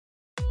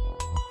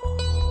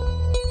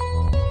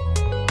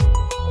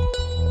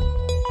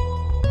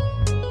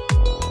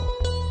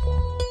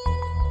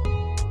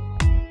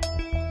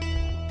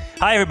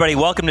Hi, everybody.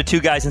 Welcome to Two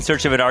Guys in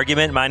Search of an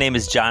Argument. My name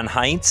is John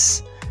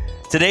Heinz.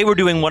 Today, we're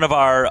doing one of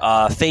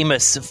our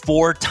famous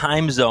 4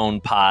 time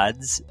zone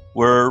pods.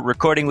 We're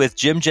recording with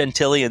Jim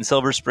Gentile in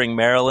Silver Spring,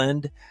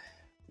 Maryland,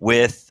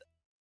 with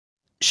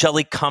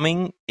Shelley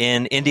Cumming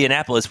in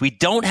Indianapolis. We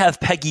don't have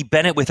Peggy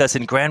Bennett with us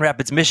in Grand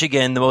Rapids,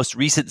 Michigan, the most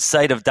recent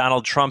site of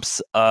Donald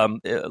Trump's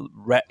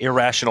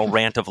irrational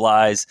rant of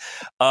lies.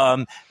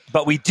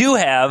 But we do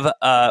have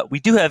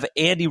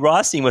Andy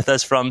Rothstein with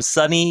us from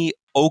sunny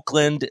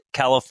Oakland,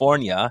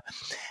 California,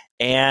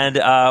 and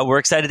we're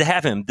excited to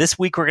have him. This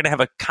week, we're going to have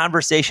a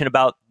conversation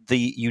about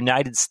the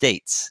United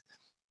States.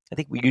 I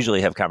think we usually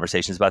have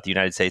conversations about the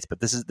United States, but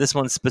this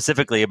one's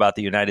specifically about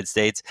the United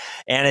States,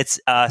 and it's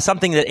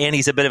something that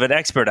Andy's a bit of an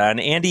expert on.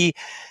 Andy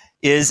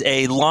is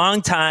a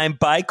longtime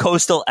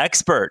bi-coastal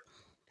expert.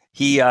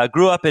 He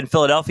grew up in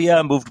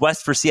Philadelphia, moved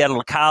west for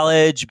Seattle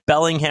College,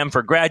 Bellingham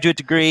for graduate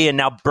degree, and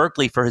now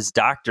Berkeley for his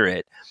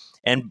doctorate.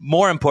 And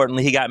more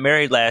importantly, he got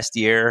married last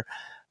year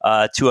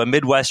to a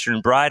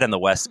Midwestern bride on the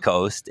West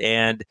Coast.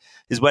 And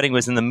his wedding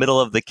was in the middle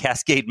of the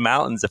Cascade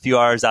Mountains, a few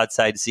hours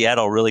outside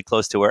Seattle, really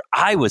close to where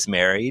I was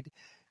married,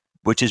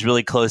 which is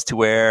really close to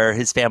where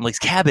his family's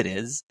cabin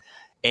is.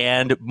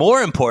 And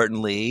more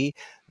importantly,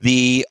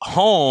 the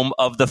home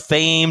of the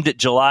famed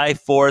July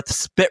 4th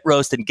spit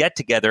roast and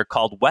get-together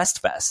called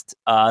Westfest.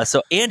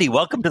 So, Andy,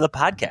 welcome to the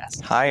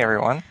podcast. Hi,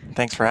 everyone.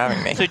 Thanks for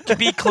having me. So to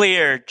be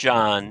clear,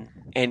 John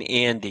and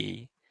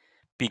Andy,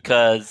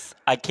 because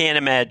I can't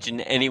imagine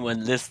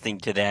anyone listening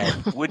to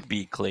that would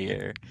be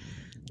clear,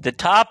 the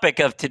topic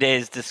of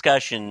today's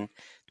discussion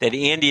that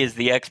Andy is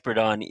the expert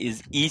on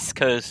is East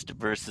Coast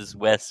versus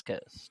West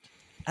Coast.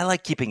 I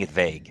like keeping it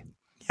vague.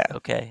 Yeah.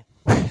 Okay.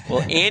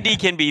 Well, Andy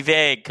can be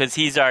vague because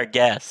he's our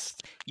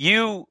guest.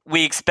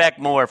 We expect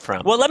more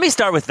from. Well, let me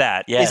start with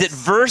that. Yes. Is it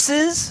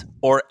versus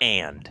or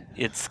and?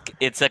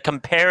 It's a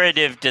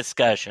comparative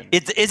discussion.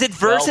 Is it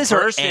versus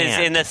or versus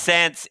and? in the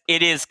sense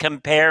it is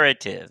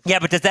comparative. Yeah,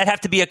 but does that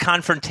have to be a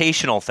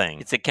confrontational thing?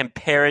 It's a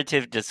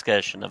comparative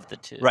discussion of the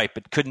two. Right,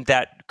 but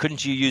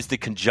couldn't you use the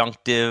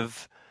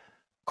conjunctive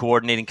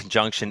coordinating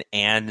conjunction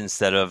and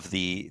instead of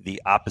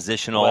the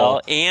oppositional?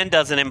 Well, and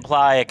doesn't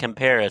imply a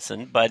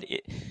comparison, but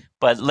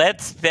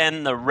let's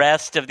spend the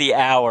rest of the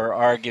hour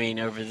arguing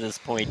over this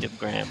point of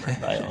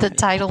grammar. The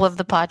title of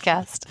the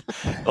podcast.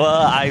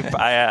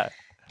 Well,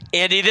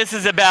 Andy, this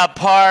is about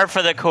par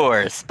for the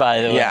course,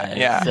 by the way.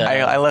 Yeah. So,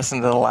 I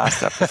listened to the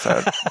last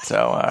episode,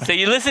 so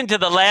you listened to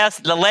the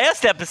last. The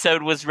last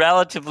episode was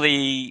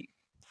relatively,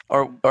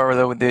 or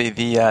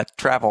the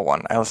travel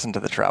one. I listened to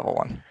the travel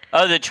one.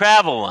 Oh, the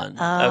travel one.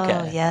 Oh,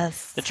 okay.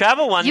 Yes. The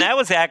travel one. That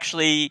was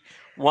actually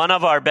one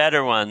of our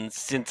better ones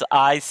since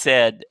I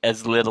said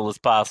as little as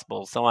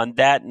possible. So on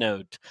that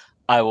note,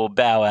 I will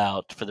bow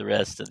out for the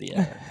rest of the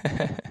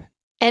hour.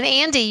 And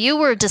Andy, you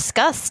were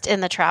discussed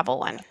in the travel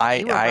one.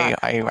 I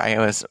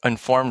was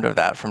informed of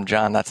that from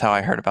John. That's how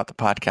I heard about the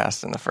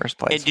podcast in the first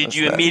place. And did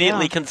you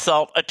immediately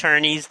consult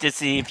attorneys to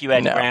see if you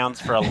had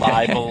grounds for a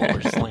libel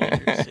or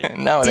slander suit?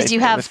 No. Did you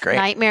have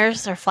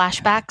nightmares or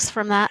flashbacks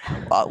from that?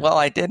 Well,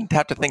 I did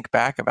have to think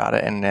back about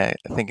it and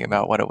thinking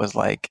about what it was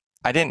like.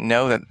 I didn't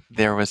know that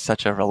there was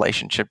such a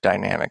relationship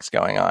dynamics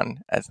going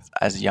on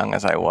as young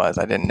as I was.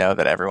 I didn't know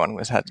that everyone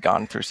had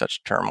gone through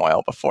such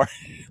turmoil before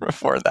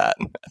that.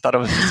 I thought it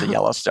was just a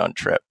Yellowstone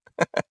trip.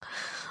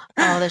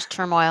 Oh, there's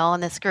turmoil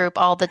in this group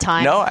all the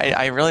time. No,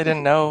 I really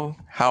didn't know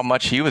how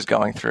much he was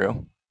going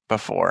through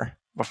before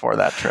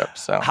that trip.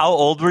 So, how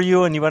old were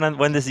you when you went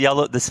on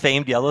this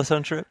famed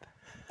Yellowstone trip?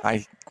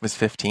 I was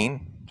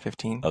 15,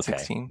 okay.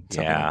 16.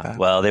 Yeah. Like that.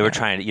 Well, they were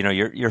trying to,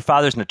 your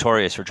father's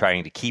notorious for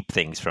trying to keep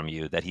things from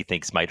you that he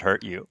thinks might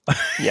hurt you.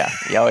 Yeah.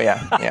 Oh,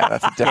 yeah. Yeah.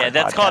 That's a different Yeah,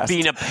 that's podcast. called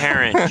being a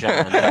parent,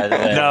 John, by the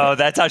way. No,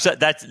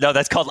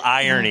 that's called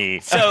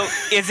irony. So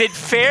is it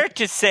fair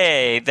to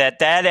say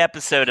that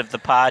episode of the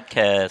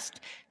podcast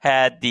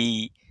had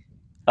the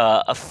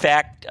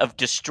effect of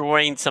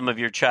destroying some of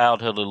your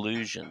childhood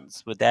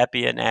illusions? Would that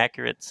be an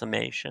accurate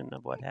summation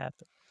of what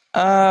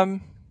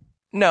happened?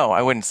 No,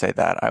 I wouldn't say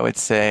that. I would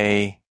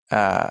say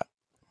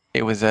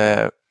it was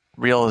a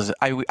real.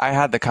 I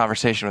had the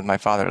conversation with my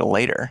father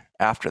later.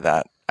 After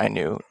that, I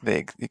knew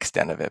the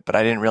extent of it, but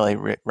I didn't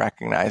really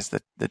recognize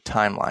that the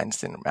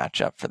timelines didn't match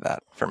up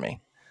for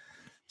me.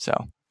 So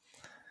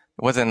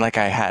it wasn't like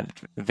I had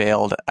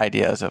veiled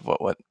ideas of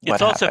what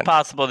It's also happened.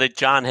 Possible that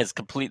John has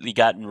completely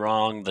gotten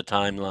wrong the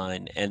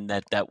timeline, and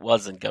that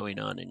wasn't going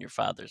on in your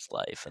father's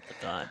life at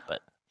the time,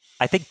 but.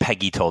 I think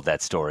Peggy told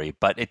that story,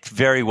 but it's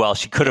very well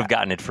she could have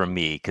gotten it from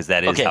me because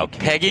that is how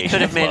Peggy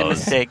could have made a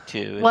mistake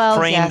too. Well,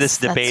 frame this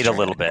debate a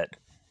little bit.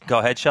 Go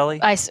ahead,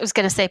 Shelley. I was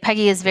going to say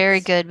Peggy is very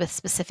good with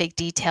specific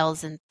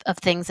details of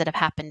things that have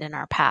happened in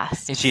our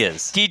past. She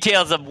is.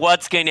 Details of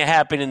what's going to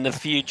happen in the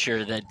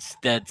future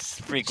that's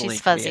frequently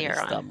She's fuzzier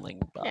a on.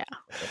 stumbling block. Yeah.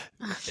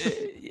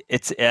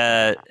 It's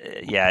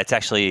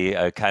actually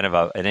a kind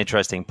of an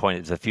interesting point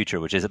of the future,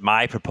 which is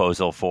my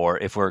proposal for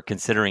if we're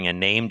considering a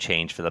name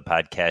change for the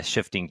podcast,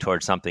 shifting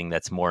towards something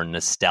that's more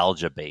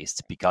nostalgia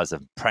based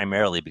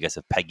primarily because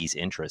of Peggy's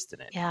interest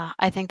in it. Yeah,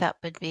 I think that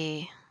would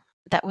be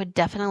that would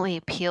definitely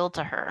appeal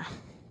to her.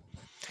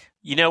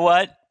 You know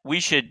what? We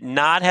should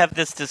not have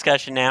this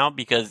discussion now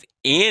because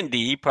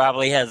Andy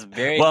probably has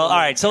very Well, little all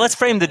right. So let's interest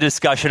frame in the it.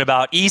 discussion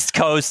about East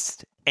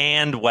Coast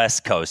and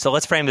West Coast. So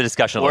let's frame the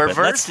discussion a Or little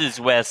bit. versus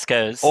West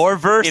Coast. Or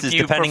versus, if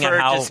you depending on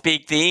prefer how to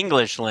speak the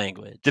English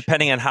language.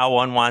 depending on how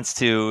one wants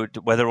to,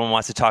 whether one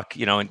wants to talk,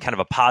 in kind of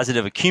a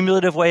positive,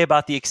 accumulative way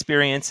about the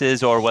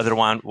experiences, or whether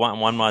one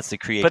wants to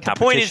create But the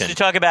point is competition. to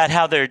talk about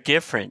how they're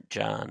different,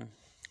 John.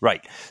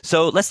 Right.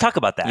 So let's talk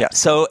about that. Yes.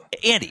 So,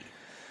 Andy,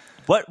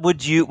 what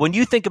would you, when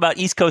you think about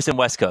East Coast and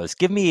West Coast,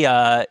 give me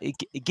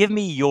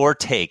your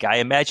take. I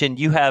imagine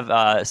you have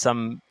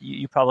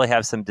you probably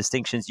have some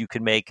distinctions you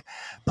can make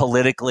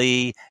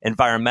politically,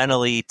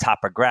 environmentally,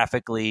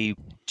 topographically,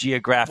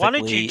 geographically. Why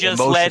don't you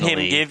just let him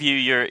give you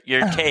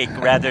your take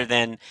rather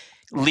than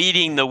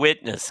leading the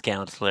witness,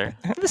 counselor?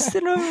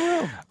 Sit in a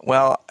room.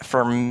 Well,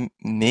 for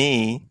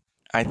me,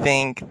 I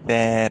think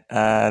that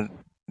I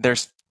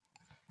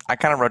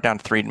kind of wrote down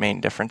three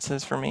main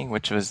differences for me,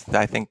 which was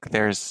I think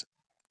there's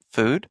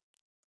food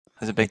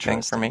is a big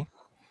thing for me,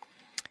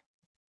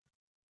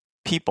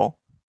 people,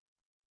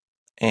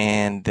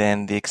 and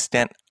then the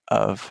extent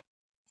of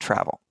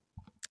travel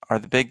are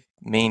the big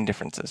main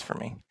differences for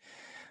me.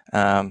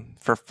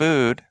 For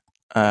food,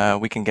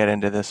 we can get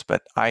into this,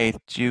 but I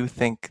do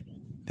think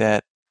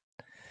that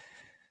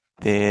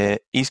the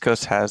East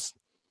Coast has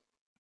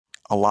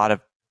a lot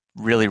of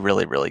really,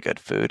 really, really good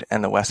food,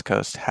 and the West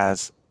Coast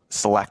has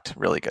select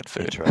really good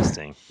food.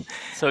 Interesting.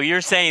 So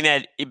you're saying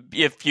that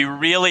if you're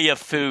really a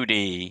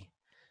foodie,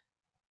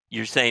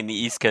 you're saying the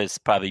East Coast is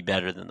probably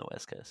better than the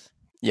West Coast.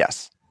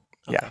 Yes.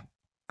 Okay. Yeah.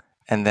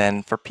 And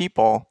then for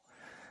people,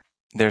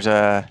 there's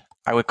I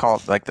would call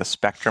it like the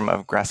spectrum of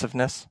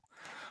aggressiveness,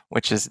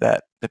 which is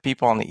that the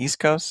people on the East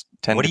Coast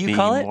tend What to do you be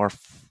call it? more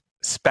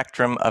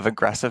spectrum of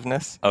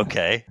aggressiveness.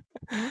 Okay.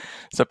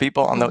 So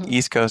people on the Mhm.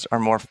 East Coast are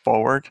more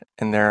forward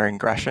in their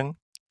aggression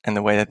and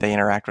the way that they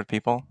interact with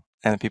people.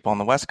 And the people on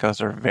the West Coast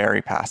are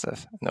very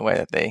passive in the way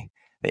that they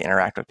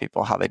interact with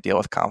people, how they deal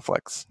with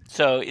conflicts.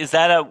 So is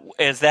that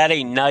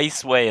a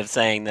nice way of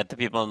saying that the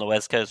people on the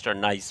West Coast are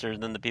nicer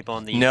than the people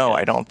on the East No,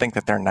 Coast? I don't think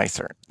that they're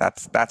nicer.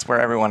 That's where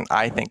everyone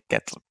I think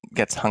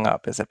gets hung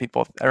up, is that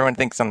everyone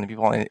thinks some of the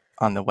people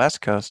on the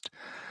West Coast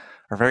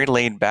are very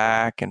laid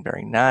back and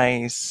very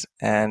nice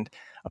and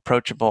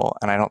approachable,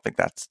 and I don't think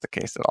that's the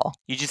case at all.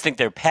 You just think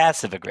they're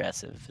passive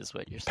aggressive, is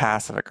what you're saying.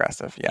 Passive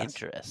aggressive, yes.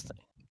 Interesting.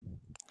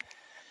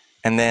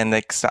 And then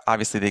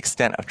obviously the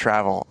extent of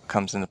travel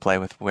comes into play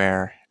with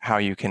how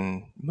you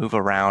can move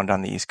around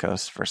on the East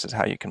Coast versus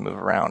how you can move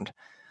around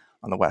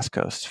on the West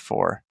Coast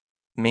for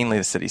mainly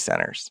the city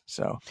centers.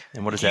 So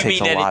And what does Do that you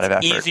takes mean a lot that of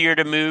it's effort. easier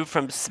to move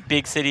from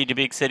big city to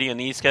big city on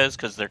the East Coast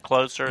because they're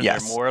closer and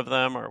Yes. there are more of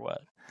them, or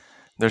what?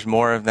 There's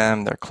more of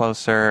them. They're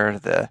closer.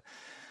 The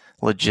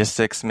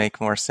logistics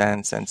make more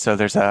sense. And so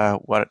there's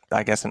an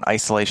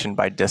isolation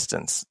by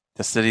distance.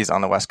 The cities on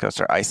the West Coast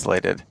are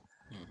isolated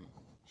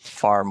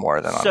far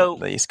more than So- on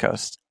the East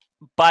Coast.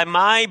 By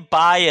my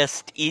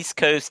biased East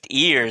Coast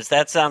ears,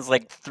 that sounds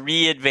like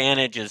 3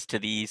 advantages to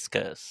the East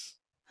Coast.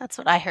 That's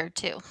what I heard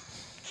too.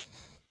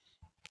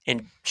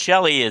 And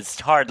Shelley is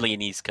hardly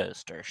an East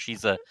Coaster.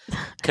 She's a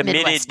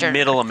committed Midwesterner.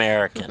 middle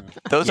American.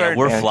 Those are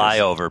we're advantages.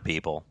 flyover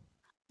people.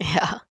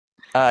 Yeah.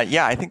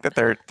 Yeah, I think that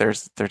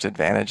there's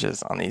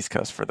advantages on the East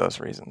Coast for those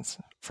reasons,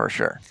 for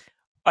sure.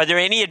 Are there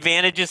any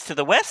advantages to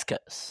the West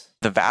Coast?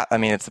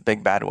 It's the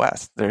big bad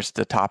West. There's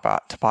the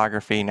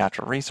topography,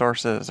 natural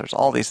resources. There's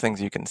all these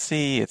things you can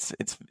see. It's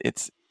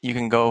you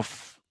can go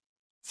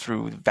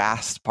through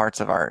vast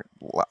parts of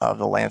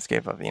the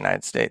landscape of the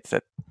United States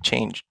that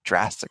change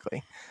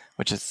drastically,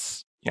 which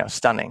is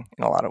stunning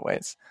in a lot of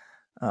ways.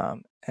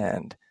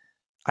 And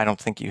I don't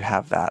think you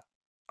have that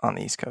on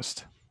the East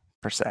Coast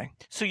per se.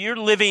 So you're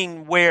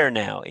living where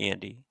now,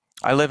 Andy?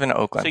 I live in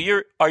Oakland.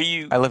 So I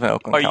live in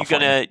Oakland,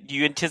 California. do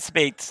you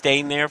anticipate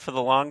staying there for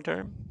the long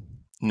term?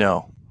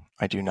 No,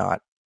 I do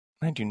not.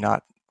 I do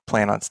not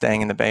plan on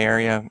staying in the Bay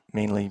Area,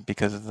 mainly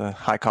because of the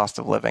high cost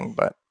of living.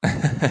 But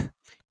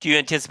Do you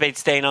anticipate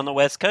staying on the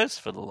West Coast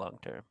for the long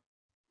term?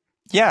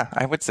 yeah,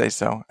 I would say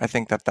so. I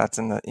think that that's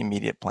in the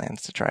immediate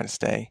plans to try to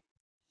stay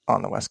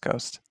on the West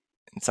Coast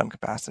in some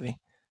capacity,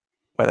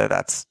 whether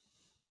that's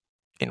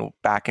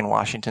back in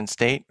Washington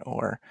State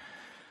or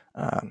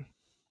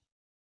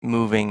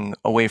moving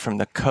away from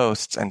the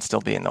coasts and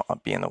still be in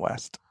the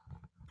West.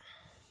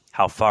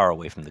 How far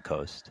away from the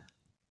coast?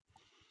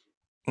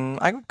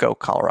 I would go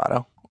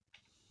Colorado,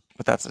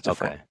 but that's a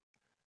different. Okay.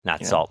 Not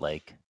you know, Salt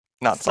Lake.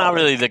 It's not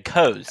really the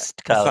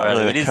coast, not Colorado.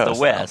 really It the is coast, the no.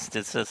 West.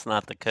 It's just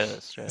not the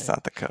coast, right? It's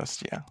not the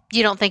coast. Yeah.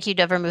 You don't think you'd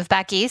ever move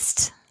back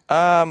east?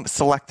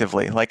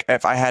 Selectively. Like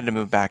if I had to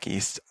move back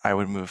east, I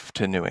would move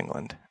to New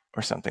England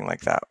or something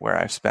like that, where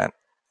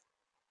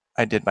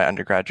I did my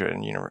undergraduate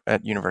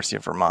at University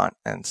of Vermont,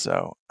 and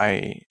so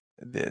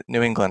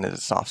New England is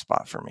a soft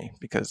spot for me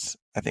because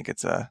I think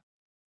it's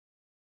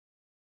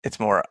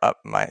more up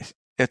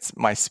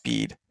my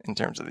speed in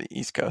terms of the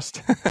East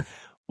Coast.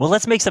 Well,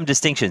 let's make some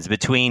distinctions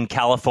between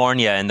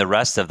California and the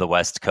rest of the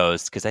West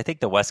Coast, because I think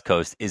the West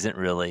Coast isn't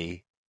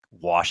really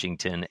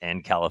Washington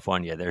and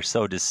California. They're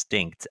so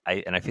distinct.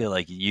 And I feel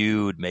like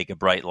you'd make a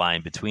bright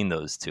line between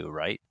those two,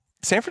 right?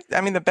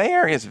 The Bay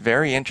Area is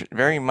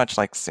very much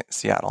like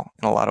Seattle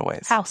in a lot of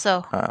ways. How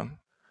so?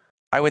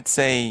 I would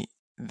say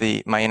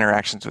my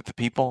interactions with the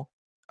people,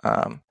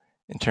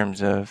 in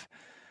terms of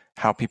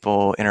how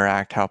people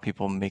interact, how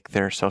people make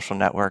their social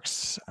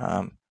networks,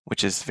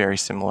 which is very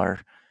similar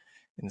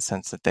in the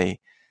sense that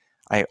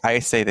I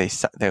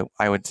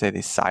would say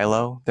they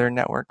silo their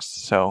networks.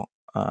 So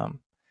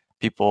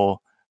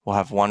people will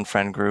have one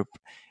friend group,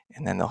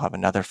 and then they'll have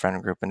another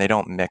friend group, and they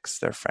don't mix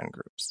their friend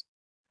groups.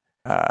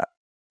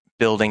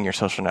 Building your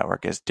social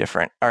network is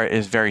different, or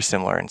is very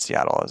similar in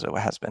Seattle as it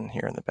has been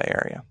here in the Bay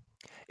Area.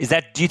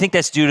 Do you think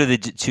that's due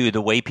to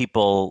the way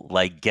people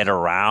like get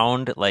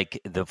around, like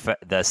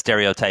the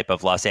stereotype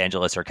of Los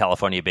Angeles or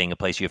California being a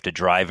place you have to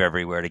drive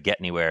everywhere to get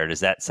anywhere? Does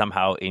that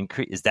somehow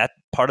increase? Is that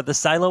part of the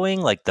siloing,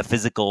 like the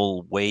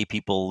physical way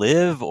people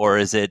live, or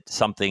is it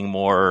something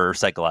more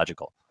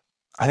psychological?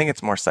 I think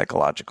it's more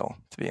psychological,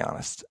 to be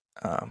honest.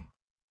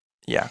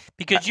 Yeah.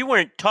 Because you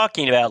weren't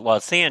talking about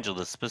Los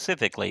Angeles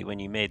specifically when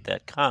you made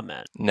that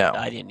comment. No.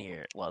 I didn't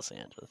hear it, Los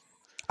Angeles.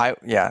 Los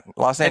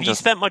Angeles. Have you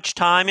spent much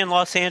time in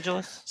Los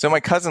Angeles? So my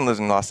cousin lives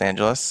in Los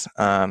Angeles,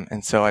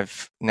 and so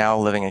I've now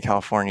living in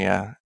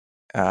California,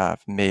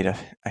 made a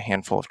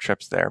handful of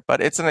trips there. But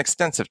it's an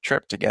extensive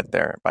trip to get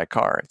there by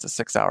car. It's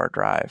a 6-hour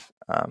drive,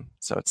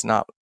 so it's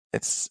not.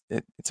 It's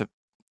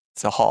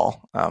a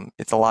haul.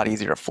 It's a lot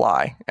easier to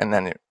fly, and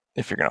then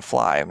if you're going to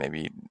fly,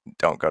 maybe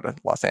don't go to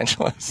Los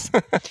Angeles.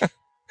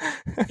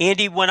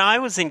 Andy, when I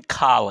was in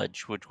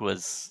college, which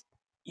was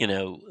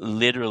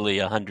literally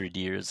 100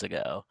 years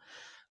ago.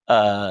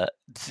 I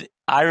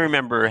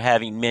remember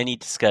having many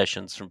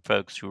discussions from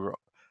folks who were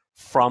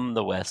from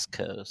the West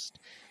Coast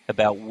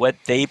about what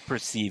they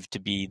perceived to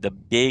be the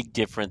big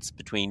difference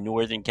between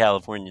Northern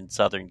California and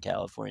Southern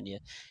California.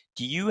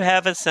 Do you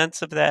have a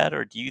sense of that,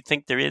 or do you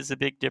think there is a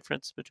big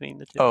difference between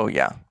the two? Oh,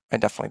 yeah, I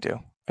definitely do.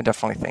 I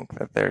definitely think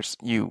that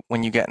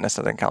when you get into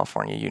Southern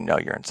California,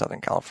 you're in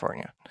Southern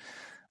California.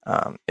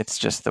 It's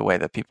just the way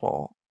that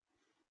people...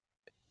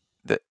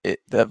 the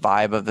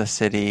vibe of the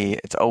city.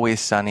 It's always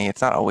sunny.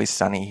 It's not always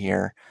sunny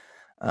here.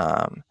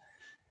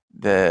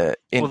 The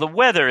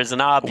weather is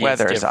an obvious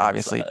weather difference, is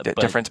obviously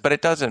difference, but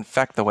it does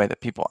affect the way that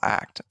people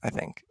act. I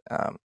think,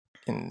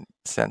 in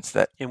the sense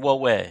that in what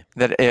way?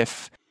 That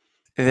if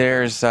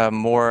there's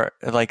more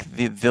like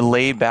the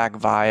laid back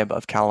vibe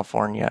of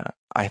California,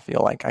 I feel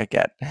like I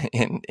get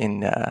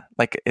in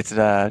like it's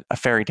a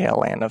fairy tale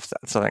land of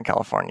Southern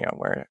California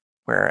where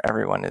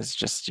everyone is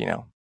just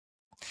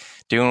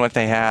doing what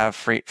they have,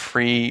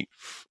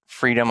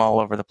 freedom all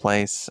over the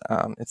place.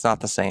 It's not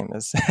the same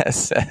as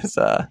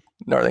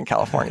Northern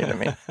California to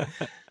me.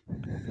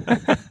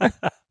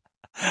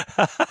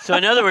 So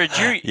in other words,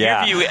 you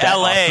view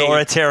LA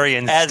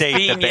authoritarian as state,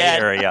 being the Bay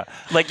Area.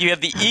 Like you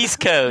have the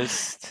East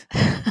Coast,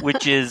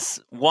 which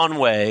is one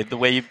way, the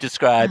way you've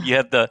described. You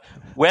have the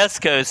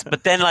West Coast,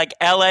 but then like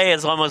LA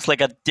is almost like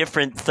a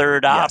different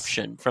third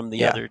option from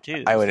the other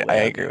two. I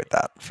agree with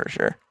that for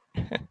sure.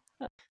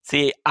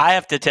 See, I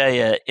have to tell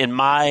you, in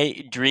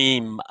my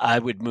dream, I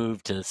would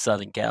move to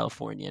Southern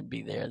California and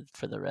be there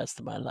for the rest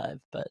of my life.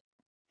 But,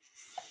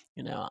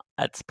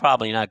 that's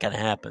probably not going to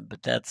happen.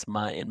 But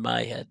in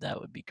my head, that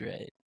would be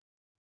great.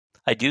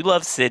 I do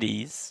love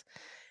cities.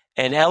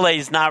 And LA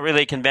is not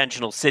really a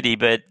conventional city,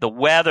 but the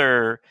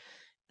weather,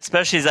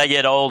 especially as I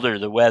get older,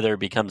 the weather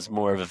becomes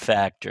more of a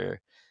factor.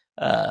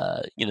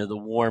 The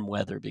warm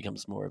weather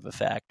becomes more of a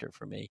factor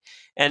for me.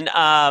 And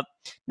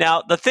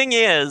now the thing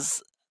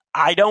is,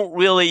 I don't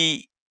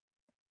really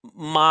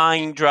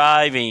mind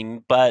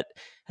driving, but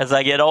as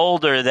I get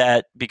older,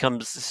 that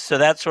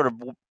sort of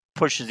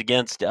pushes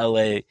against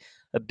LA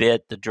a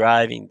bit, the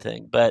driving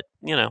thing. But,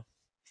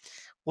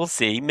 we'll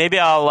see. Maybe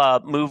I'll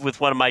move with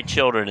one of my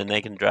children and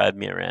they can drive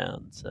me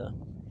around. So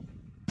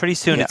pretty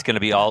soon it's going to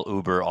be all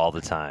Uber all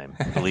the time.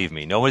 Believe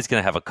me, nobody's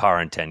going to have a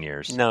car in 10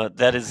 years. No,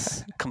 that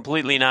is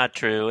completely not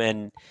true.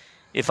 And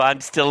if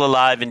I'm still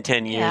alive in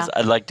 10 years,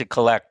 I'd like to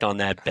collect on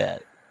that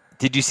bet.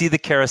 Did you see the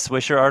Kara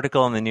Swisher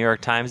article in the New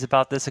York Times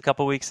about this a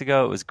couple weeks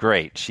ago? It was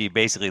great. She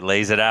basically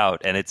lays it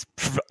out, and it's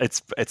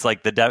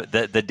like the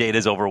data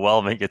is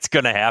overwhelming. It's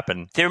going to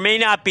happen. There may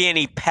not be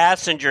any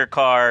passenger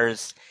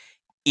cars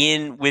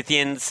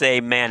within,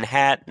 say,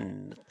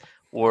 Manhattan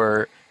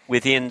or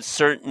within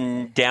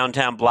certain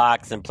downtown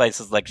blocks in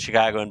places like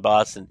Chicago and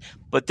Boston,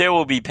 but there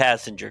will be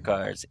passenger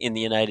cars in the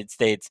United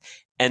States.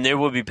 And there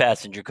will be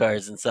passenger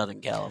cars in Southern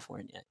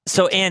California.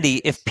 So, Andy,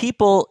 if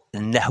people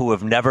who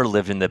have never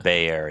lived in the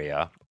Bay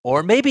Area,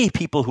 or maybe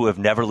people who have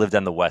never lived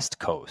on the West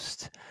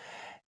Coast,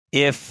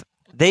 if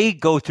they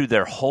go through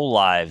their whole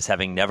lives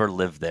having never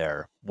lived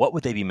there, what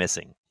would they be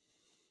missing?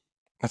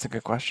 That's a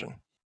good question.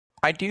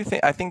 I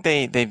think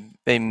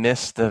they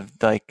miss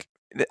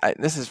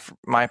this is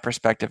my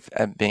perspective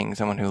of being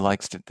someone who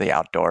likes the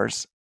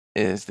outdoors.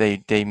 Is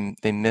they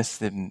miss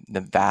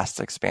the vast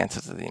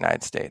expanses of the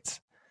United States,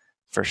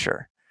 for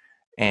sure.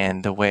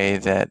 And the way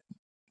that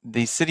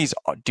these cities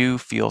do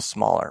feel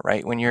smaller,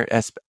 right? When you're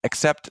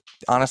except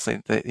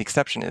honestly, the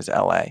exception is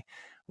LA,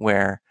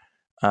 where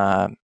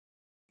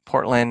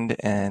Portland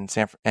and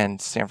San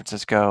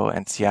Francisco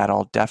and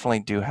Seattle definitely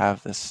do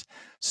have this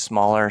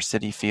smaller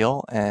city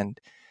feel, and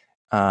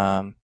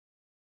I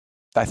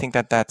think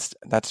that's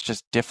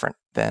just different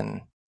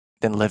than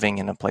living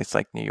in a place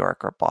like New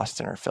York or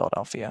Boston or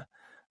Philadelphia.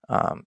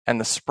 And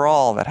the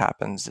sprawl that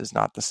happens is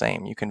not the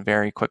same. You can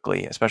very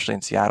quickly, especially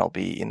in Seattle,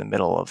 be in the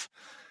middle of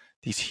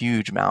these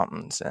huge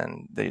mountains,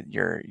 and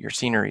your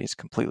scenery is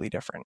completely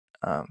different.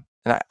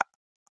 And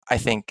I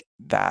think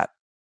that's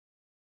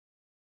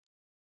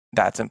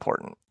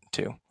important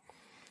too.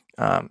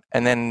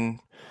 And then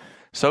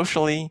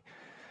socially,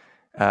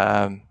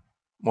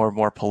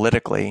 more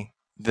politically,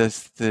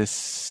 the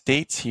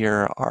states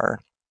here are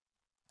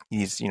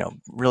these,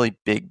 really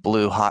big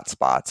blue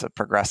hotspots of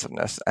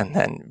progressiveness, and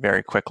then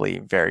very quickly,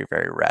 very,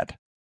 very red.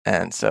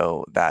 And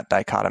so that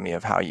dichotomy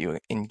of how you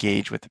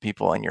engage with the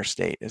people in your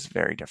state is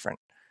very different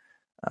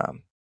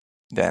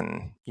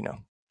than,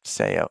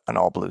 say, an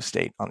all blue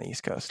state on the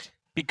East Coast.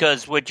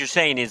 Because what you're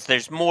saying is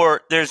there's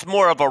more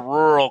of a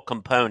rural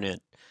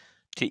component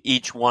to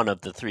each one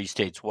of the three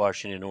states,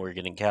 Washington,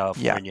 Oregon, and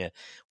California. Yeah.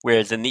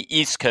 Whereas in the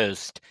East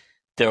Coast,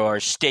 there are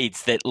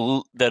states that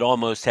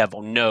almost have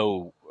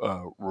no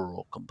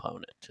rural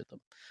component to them.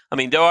 I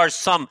mean, there are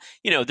some,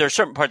 there are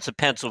certain parts of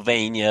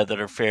Pennsylvania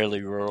that are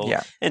fairly rural,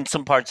 yeah, and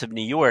some parts of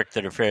New York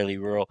that are fairly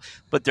rural.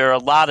 But there are a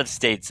lot of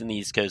states in the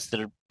East Coast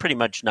that are pretty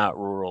much not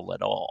rural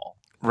at all.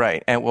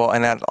 Right. And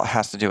that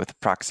has to do with the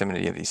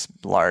proximity of these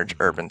large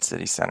urban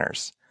city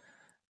centers,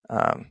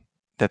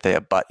 that they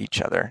abut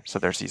each other. So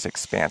there's these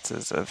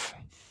expanses of,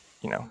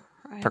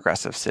 right,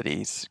 progressive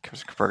cities,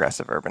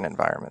 progressive urban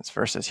environments,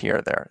 versus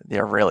here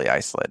they're really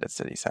isolated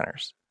city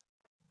centers.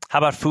 How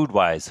about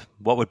food-wise?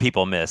 What would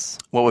people miss?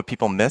 What would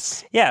people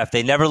miss? Yeah, if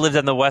they never lived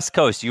on the West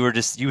Coast, you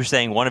were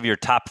saying one of your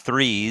top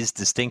three's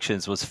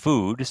distinctions was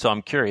food. So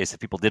I'm curious,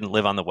 if people didn't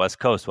live on the West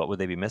Coast, what would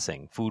they be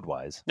missing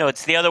food-wise? No,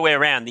 it's the other way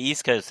around. The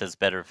East Coast has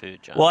better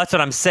food, John. Well, that's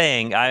what I'm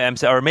saying.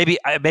 Or maybe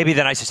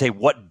then I should say,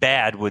 what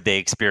bad would they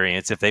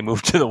experience if they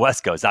moved to the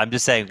West Coast? I'm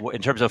just saying,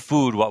 in terms of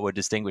food, what would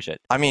distinguish it?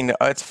 I mean,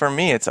 it's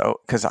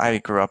because I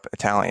grew up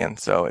Italian,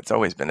 so it's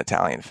always been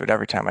Italian food.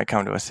 Every time I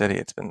come to a city,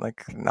 it's been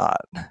like not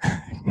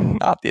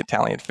the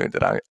Italian food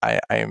that I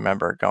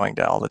remember going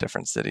to all the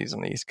different cities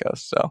on the East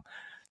Coast. So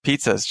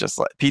pizza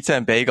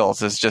and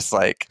bagels is just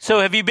like. So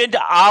have you been to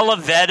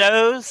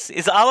Olivetto's?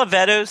 Is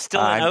Olivetto's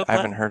still in Oakland? I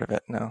haven't heard of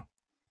it, no,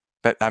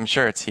 but I'm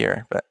sure it's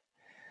here. But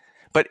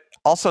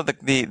also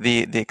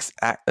the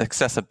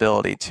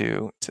accessibility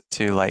to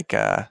like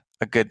a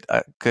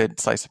good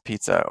slice of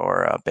pizza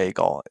or a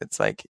bagel. It's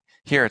like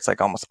here, it's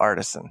like almost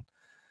artisan.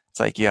 It's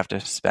like you have to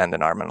spend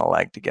an arm and a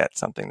leg to get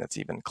something that's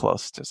even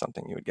close to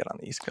something you would get on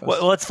the East Coast.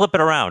 Well, let's flip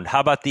it around. How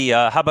about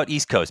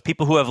East Coast?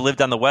 People who have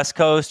lived on the West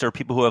Coast, or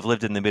people who have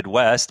lived in the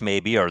Midwest,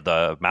 maybe, or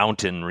the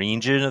mountain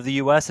region of the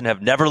U.S. and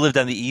have never lived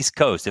on the East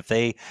Coast. If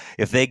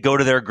they go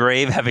to their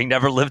grave having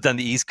never lived on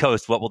the East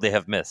Coast, what will they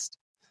have missed?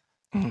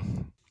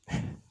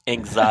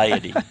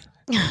 Anxiety.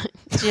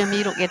 Jim,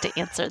 you don't get to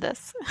answer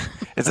this.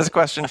 Is this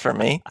question for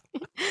me?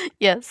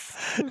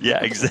 Yes.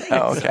 Yeah, exactly.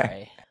 Oh, okay.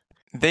 Sorry.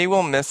 They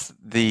will miss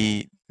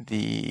the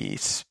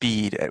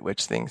speed at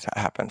which things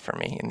happen for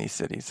me in these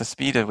cities. The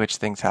speed at which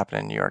things happen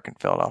in New York and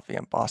Philadelphia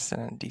and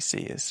Boston and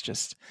DC is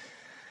just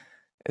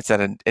it's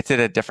at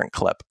a different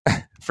clip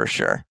for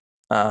sure.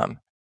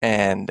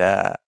 And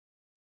the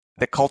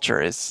culture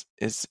is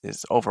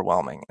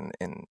overwhelming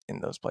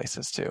in those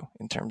places too,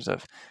 in terms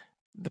of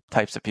the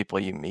types of people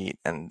you meet,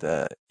 and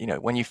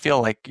when you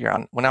feel like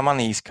when I'm on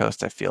the East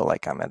Coast, I feel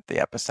like I'm at the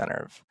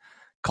epicenter of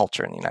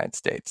culture in the United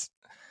States.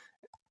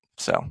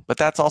 So, but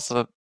that's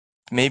also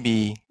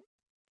maybe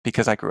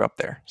because I grew up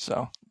there.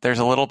 So there's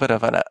a little bit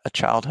of a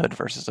childhood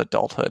versus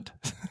adulthood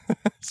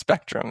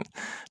spectrum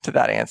to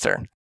that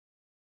answer.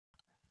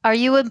 Are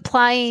you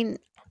implying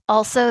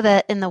also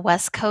that in the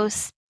West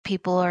Coast,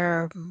 people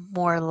are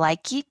more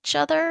like each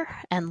other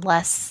and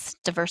less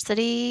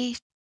diversity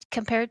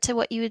compared to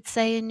what you would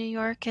say in New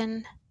York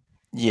and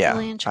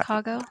Philly and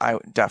Chicago? I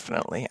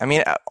definitely. I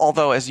mean,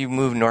 although as you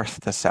move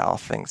north to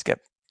south, things get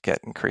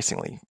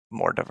increasingly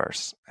more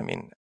diverse. I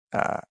mean,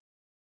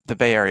 the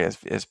Bay Area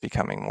is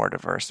becoming more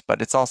diverse,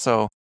 but it's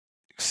also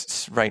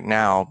right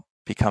now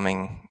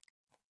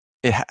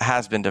it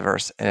has been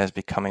diverse and is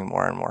becoming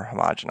more and more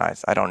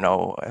homogenized. I don't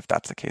know if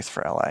that's the case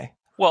for LA.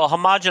 Well,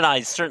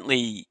 homogenized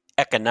certainly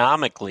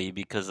economically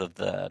because of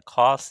the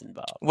costs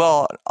involved.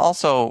 Well,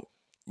 also,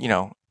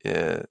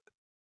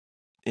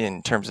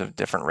 in terms of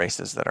different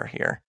races that are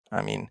here.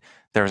 I mean,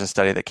 there was a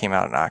study that came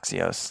out in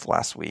Axios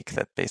last week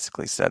that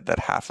basically said that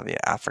half of the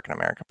African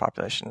American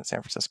population in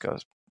San Francisco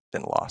has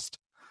been lost.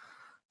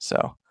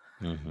 So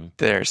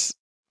there is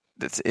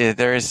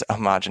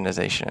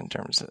homogenization in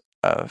terms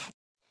of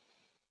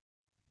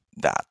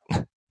that.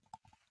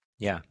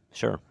 Yeah,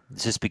 sure.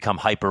 It's just become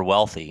hyper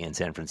wealthy in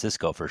San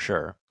Francisco for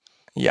sure.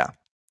 Yeah.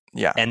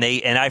 Yeah. And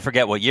I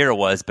forget what year it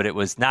was, but it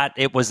was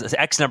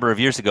X number of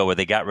years ago where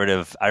they got rid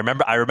of, I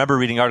remember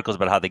reading articles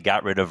about how they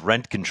got rid of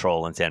rent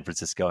control in San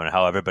Francisco and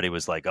how everybody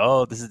was like,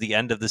 oh, this is the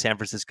end of the San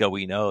Francisco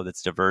we know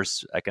that's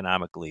diverse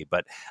economically.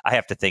 But I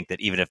have to think that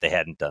even if they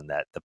hadn't done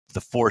that,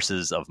 the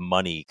forces of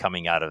money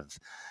coming out of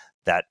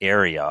that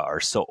area are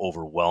so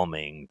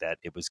overwhelming that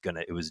it was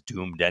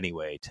doomed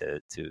anyway to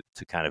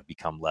kind of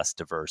become less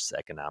diverse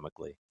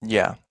economically.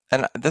 Yeah.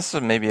 And this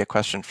is maybe a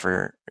question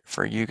for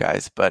you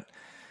guys, but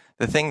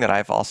the thing that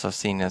I've also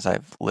seen as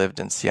I've lived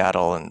in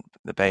Seattle and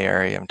the Bay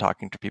Area, I'm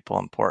talking to people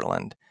in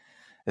Portland,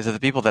 is that the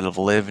people that have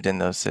lived in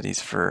those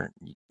cities for,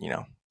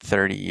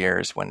 30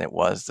 years when it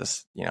was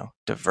this,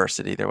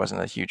 diversity, there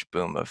wasn't a huge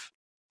boom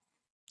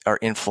or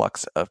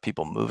influx of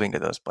people moving to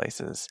those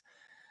places,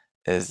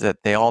 is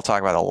that they all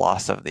talk about a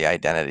loss of the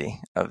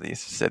identity of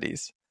these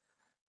cities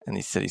and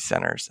these city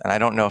centers. And I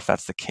don't know if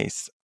that's the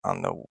case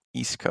on the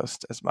East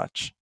Coast as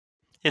much.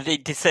 Yeah,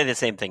 they say the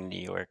same thing in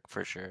New York,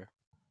 for sure.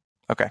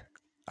 Okay.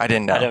 I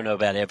didn't know. I don't know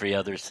about every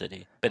other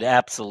city, but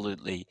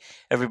absolutely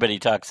everybody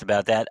talks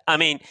about that. I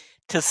mean,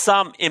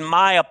 in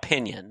my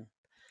opinion,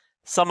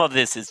 some of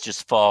this is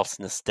just false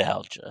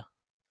nostalgia,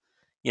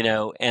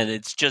 and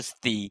it's just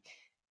the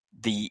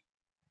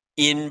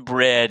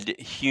inbred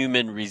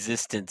human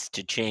resistance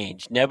to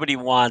change. Nobody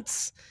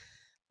wants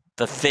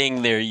the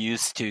thing they're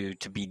used to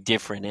be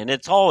different, and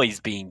it's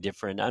always being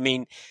different. I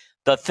mean,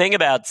 the thing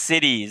about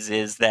cities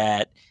is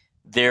that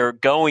they're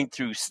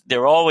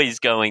always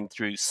going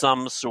through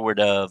some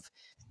sort of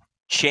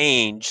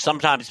change,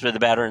 sometimes for the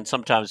better and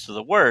sometimes for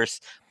the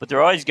worse, but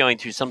they're always going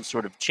through some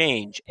sort of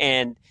change.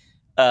 And,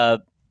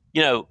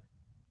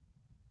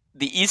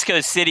 the East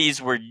Coast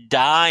cities were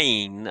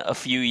dying a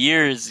few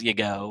years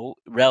ago,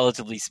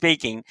 relatively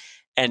speaking,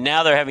 and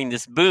now they're having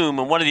this boom.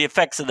 And one of the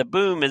effects of the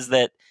boom is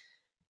that,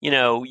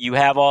 you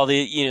have all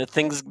the,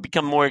 things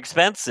become more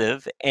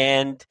expensive,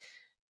 and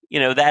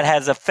that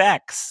has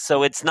effects.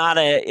 So it's not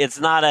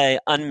a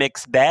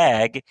unmixed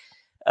bag.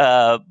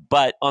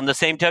 But on the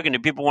same token, do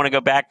people want to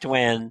go back to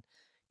when,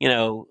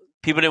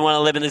 people didn't want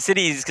to live in the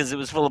cities because it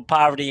was full of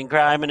poverty and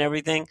crime and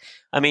everything?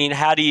 I mean,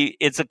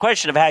 it's a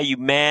question of how you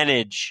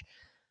manage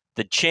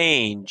the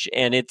change.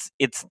 And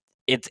it's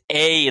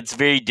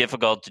very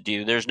difficult to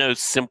do. There's no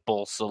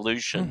simple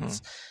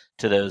solutions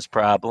to those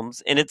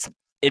problems. And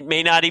it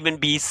may not even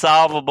be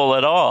solvable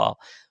at all.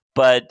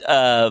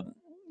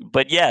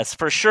 But yes,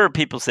 for sure,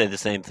 people say the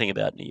same thing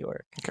about New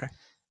York. Okay.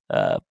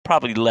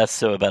 Probably less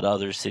so about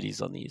other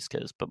cities on the East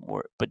Coast,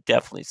 but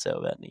definitely so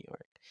about New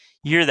York.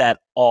 You hear that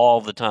all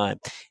the time.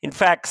 In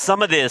fact,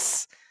 some of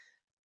this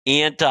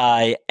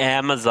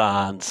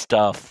anti-Amazon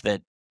stuff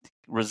that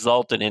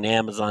resulted in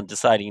Amazon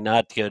deciding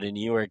not to go to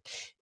New York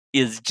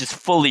is just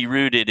fully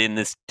rooted in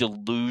this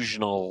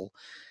delusional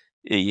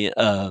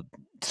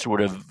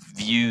sort of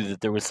view that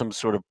there was some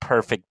sort of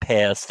perfect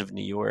past of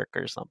New York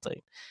or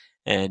something.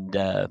 And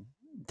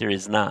there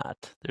is not.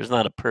 There's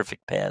not a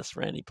perfect past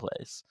for any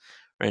place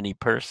or any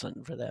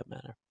person, for that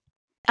matter.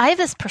 I have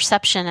this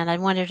perception, and I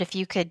wondered if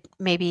you could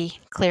maybe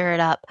clear it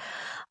up.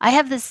 I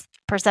have this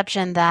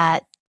perception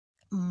that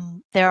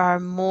there are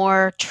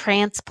more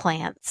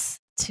transplants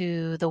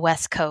to the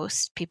West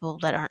Coast, people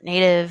that aren't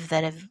native,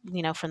 that have,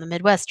 from the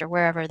Midwest or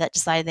wherever, that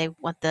decide they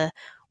want the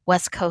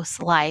West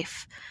Coast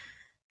life,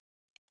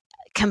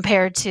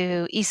 compared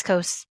to East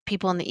Coast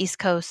people in the East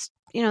Coast.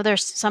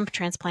 There's some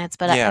transplants,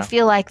 but I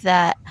feel like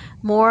that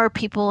more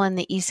people in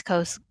the East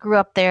Coast grew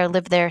up there,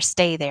 live there,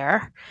 stay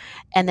there,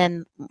 and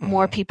then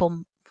more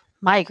people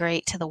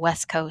migrate to the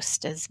West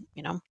Coast. Is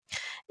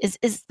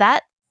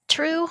that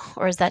true,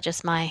 or is that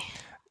just my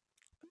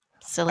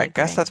silly brain?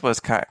 Guess that was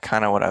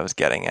kind of what I was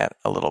getting at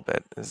a little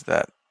bit, is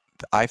that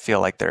I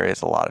feel like there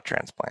is a lot of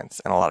transplants,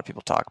 and a lot of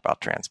people talk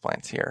about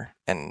transplants here.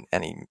 And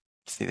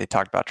they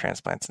talked about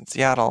transplants in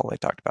Seattle, they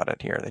talked about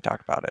it here, they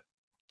talked about it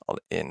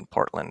in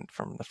Portland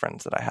from the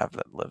friends that I have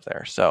that live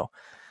there. So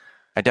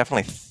I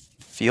definitely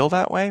feel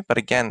that way. But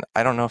again,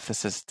 I don't know if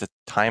this is the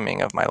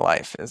timing of my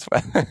life is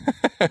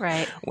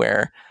right,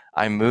 where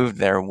I moved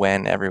there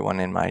when everyone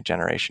in my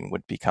generation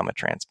would become a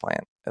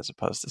transplant as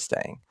opposed to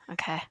staying.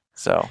 Okay.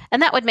 So,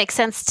 and that would make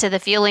sense to the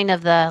feeling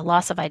of the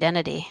loss of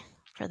identity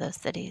for those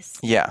cities.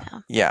 Yeah.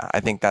 I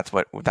think that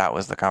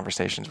was the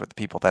conversations with the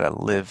people that had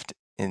lived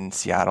in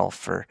Seattle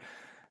for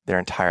their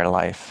entire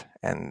life.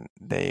 And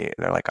they're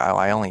like, oh,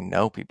 I only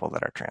know people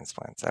that are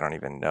transplants. I don't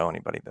even know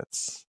anybody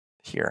that's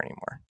here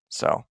anymore.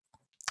 So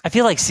I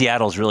feel like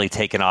Seattle's really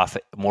taken off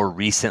more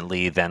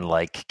recently than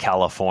like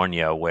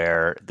California,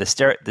 where the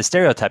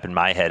stereotype in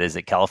my head is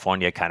that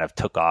California kind of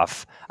took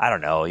off. I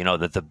don't know,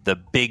 the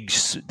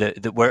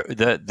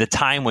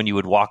time when you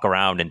would walk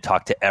around and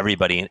talk to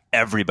everybody and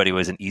everybody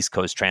was an East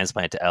Coast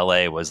transplant to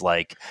LA was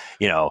like,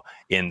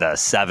 in the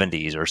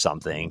 70s or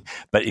something.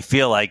 But I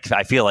feel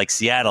like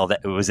Seattle, that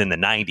it was in the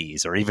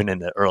 90s or even in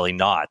the early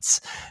noughts.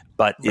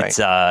 But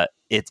right.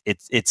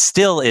 It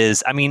still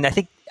is. I mean, I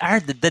think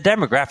the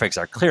demographics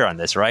are clear on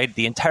this, right?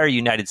 The entire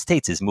United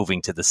States is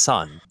moving to the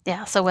sun.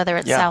 Yeah. So whether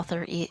it's south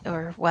or east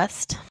or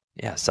west.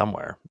 Yeah,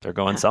 somewhere. They're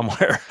going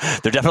somewhere.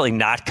 They're definitely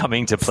not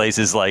coming to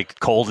places like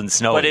cold and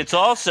snowy. But it's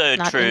also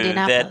Not true that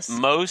Indianapolis.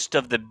 most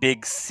of the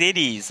big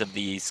cities of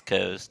the East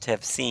Coast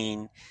have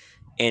seen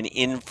an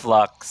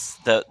influx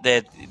that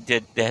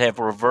have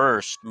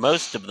reversed,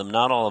 most of them,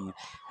 not all of them,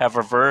 have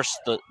reversed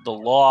the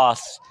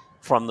loss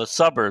from the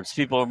suburbs.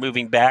 People are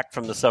moving back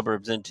from the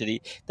suburbs into the.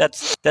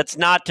 That's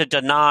not to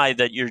deny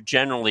that you're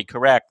generally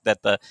correct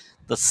that the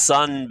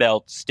Sun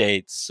Belt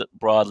states,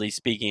 broadly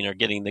speaking, are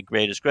getting the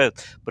greatest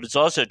growth. But it's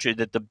also true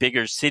that the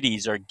bigger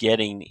cities are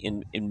getting,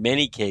 in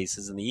many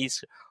cases in the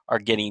East, are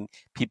getting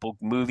people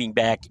moving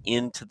back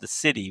into the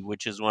city,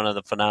 which is one of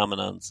the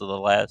phenomenons of the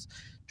last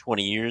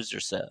 20 years or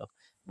so,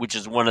 which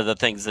is one of the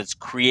things that's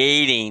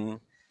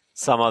creating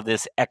some of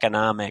this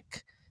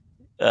economic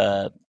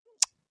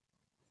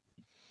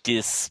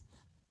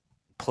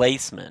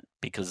displacement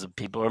because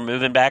people are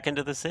moving back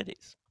into the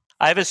cities.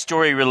 I have a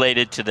story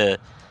related to the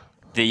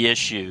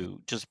issue,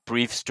 just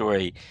brief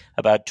story.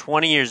 About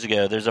 20 years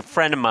ago, there's a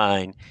friend of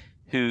mine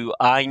who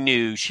I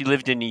knew. She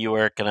lived in New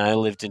York and I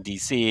lived in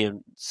D.C.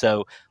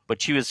 But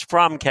she was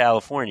from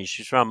California.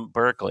 She's from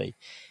Berkeley.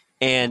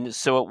 And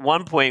so at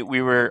one point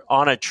we were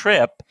on a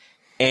trip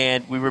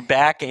and we were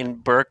back in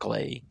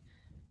Berkeley,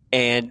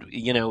 and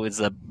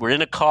we're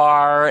in a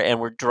car and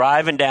we're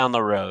driving down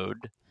the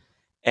road,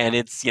 and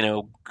it's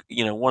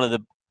one of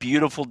the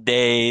beautiful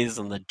days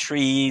and the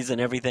trees and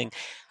everything.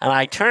 And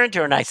I turned to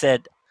her and I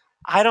said,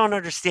 I don't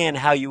understand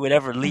how you would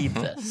ever leave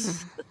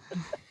this.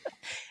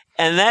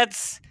 And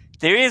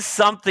there is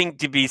something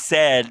to be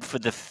said for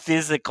the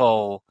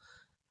physical.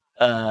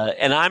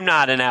 And I'm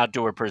not an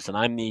outdoor person.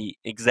 I'm the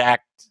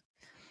exact,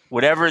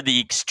 whatever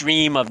the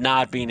extreme of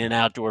not being an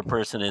outdoor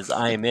person is,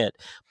 I am it.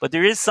 But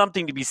there is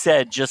something to be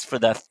said just for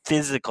the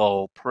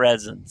physical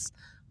presence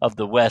of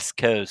the West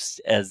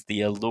Coast as the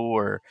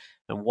allure,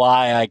 and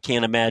why I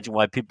can't imagine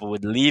why people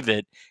would leave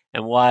it,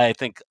 and why I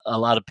think a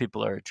lot of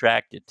people are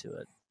attracted to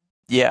it.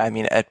 Yeah, I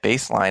mean, at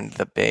baseline,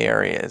 the Bay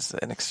Area is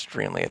an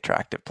extremely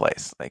attractive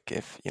place. Like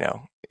if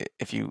you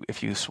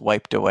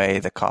wiped away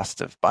the cost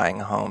of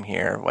buying a home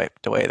here,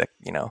 wiped away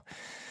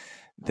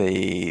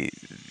the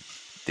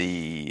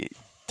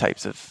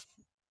types of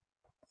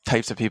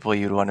people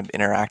you'd want to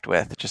interact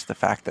with, just the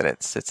fact that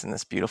it sits in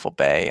this beautiful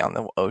bay on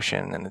the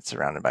ocean and it's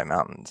surrounded by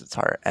mountains, it's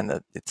hard, and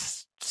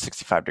it's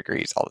 65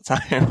 degrees all the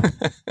time.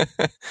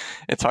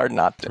 It's hard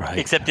not to. Right,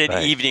 except at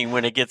right. evening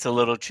when it gets a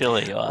little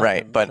chilly. Often,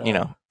 Right, but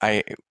so.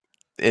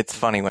 It's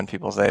funny when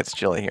people say it's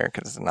chilly here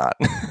because it's not,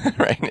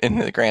 right, in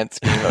the grand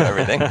scheme of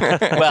everything.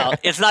 Well,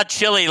 it's not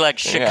chilly like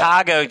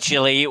Chicago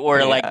chilly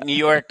or like New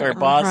York or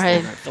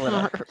Boston or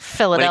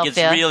Philadelphia. When it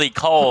gets really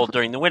cold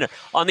during the winter.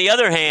 On the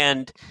other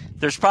hand,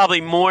 there's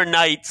probably more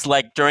nights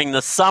like during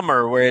the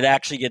summer where it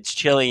actually gets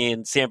chilly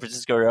in San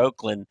Francisco or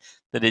Oakland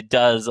than it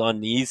does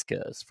on the East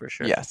Coast, for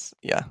sure. Yes,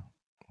 yeah,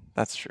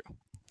 that's true.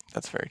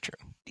 That's very true.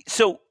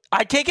 So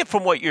I take it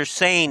from what you're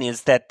saying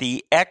is that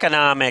the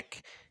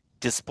economic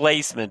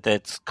displacement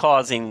that's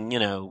causing,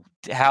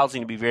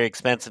 housing to be very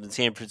expensive in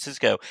San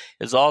Francisco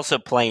is also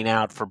playing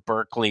out for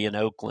Berkeley and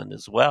Oakland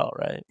as well,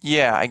 right?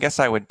 Yeah, I guess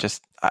I would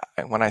just,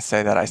 when I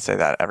say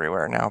that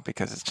everywhere now,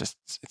 because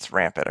it's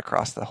rampant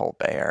across the whole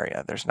Bay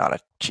Area. There's not a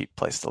cheap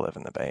place to live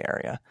in the Bay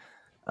Area.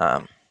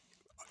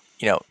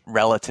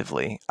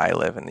 Relatively, I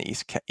live in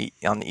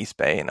on the East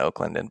Bay in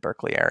Oakland and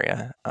Berkeley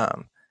area,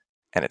 and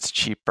it's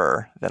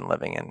cheaper than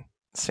living in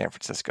San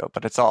Francisco,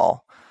 but it's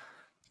all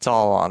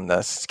on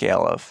the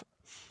scale of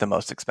the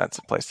most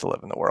expensive place to live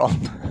in the world.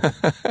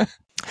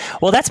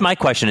 Well, that's my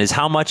question, is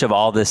how much of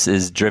all this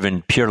is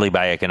driven purely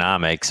by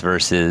economics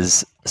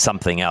versus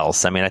something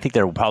else? I mean, I think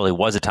there probably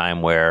was a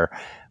time where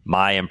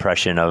my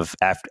impression of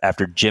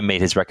after Jim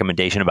made his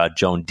recommendation about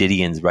Joan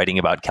Didion's writing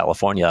about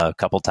California a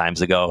couple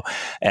times ago,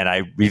 and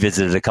I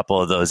revisited a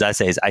couple of those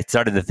essays, I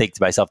started to think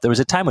to myself, there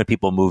was a time when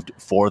people moved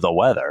for the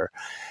weather.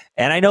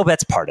 And I know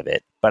that's part of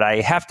it, but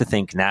I have to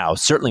think now,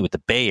 certainly with the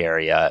Bay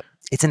Area,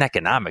 it's an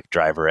economic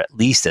driver at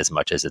least as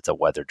much as it's a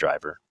weather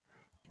driver.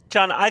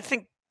 John, I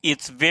think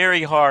it's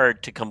very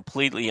hard to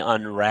completely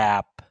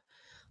unwrap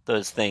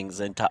those things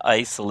and to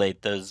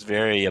isolate those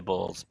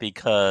variables,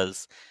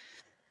 because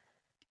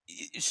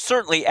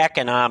certainly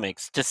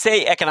to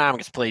say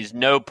economics plays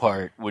no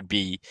part would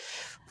be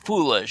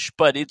foolish,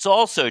 but it's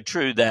also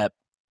true that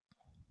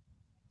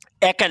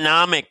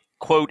economic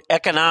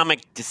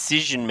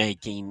decision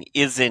making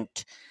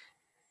isn't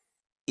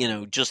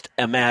just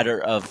a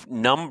matter of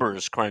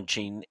numbers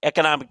crunching.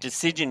 Economic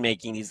decision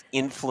making is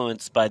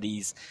influenced by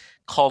these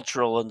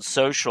cultural and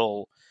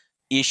social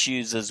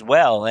issues as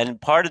well. And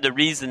part of the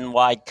reason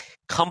why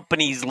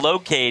companies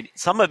locate,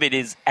 some of it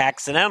is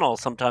accidental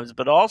sometimes,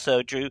 but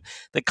also true,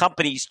 the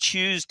companies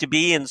choose to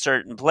be in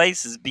certain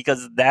places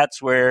because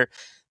that's where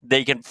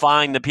they can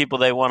find the people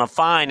they want to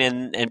find,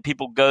 and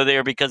people go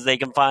there because they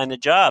can find the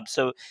job.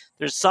 So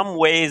there's some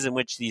ways in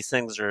which these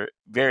things are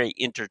very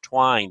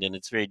intertwined, and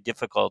it's very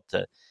difficult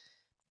to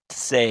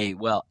say,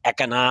 well,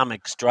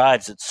 economics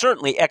drives it.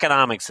 Certainly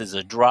economics is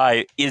a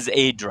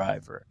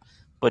driver.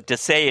 But to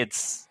say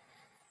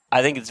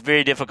I think it's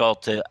very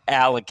difficult to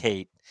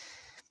allocate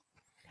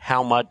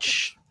how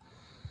much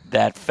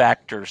that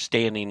factor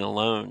standing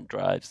alone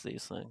drives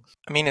these things.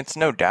 I mean, it's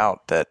no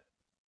doubt that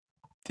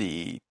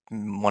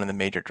one of the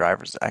major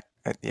drivers of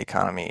the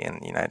economy in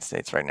the United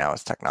States right now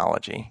is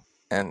technology.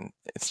 And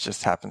it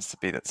just happens to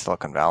be that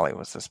Silicon Valley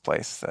was this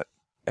place that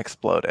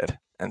exploded.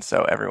 And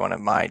so everyone of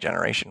my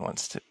generation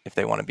if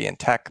they want to be in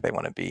tech, they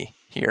want to be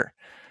here.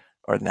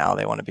 Or now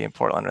they want to be in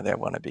Portland, or they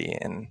want to be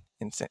in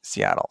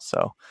Seattle.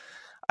 So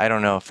I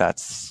don't know if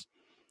that's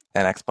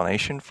an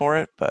explanation for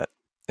it, but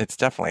it's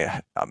definitely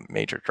a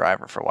major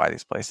driver for why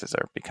these places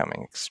are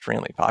becoming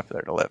extremely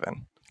popular to live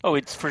in. Oh,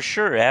 it's for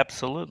sure.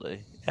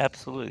 Absolutely.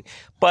 Absolutely.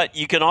 But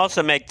you can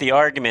also make the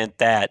argument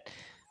that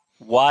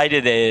why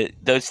did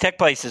those tech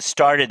places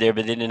started there,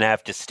 but they didn't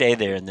have to stay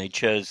there, and they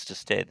chose to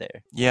stay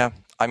there? Yeah.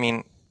 I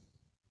mean,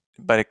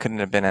 but it couldn't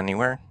have been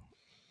anywhere.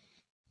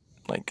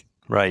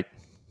 Right.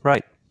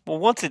 Well,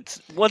 once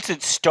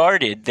it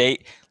started,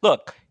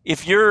 look,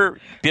 if you're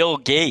Bill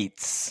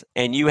Gates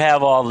and you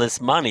have all this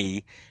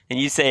money and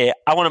you say,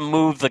 I want to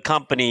move the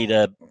company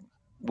to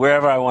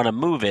wherever I want to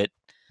move it,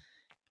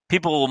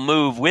 people will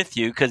move with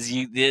you because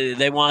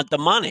they want the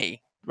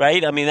money,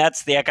 right? I mean,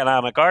 that's the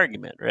economic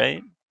argument,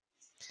 right?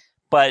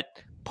 But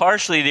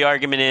partially the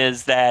argument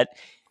is that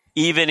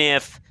even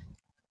if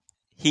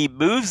he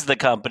moves the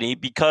company,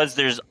 because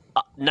there's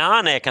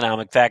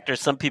non-economic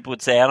factors, some people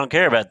would say, I don't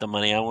care about the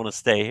money, I want to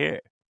stay here,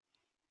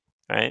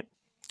 right?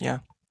 Yeah.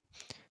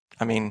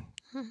 I mean,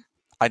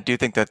 I do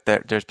think that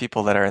there's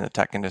people that are in the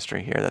tech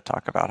industry here that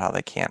talk about how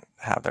they can't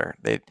have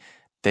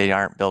they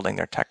aren't building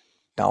their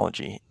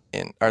technology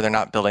or they're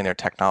not building their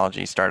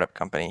technology startup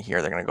company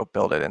here. They're going to go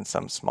build it in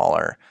some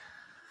smaller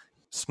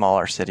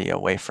city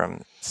away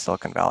from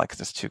Silicon Valley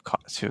because it's too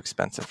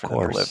expensive for them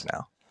to live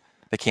now.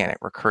 They can't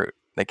recruit.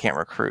 They can't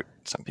recruit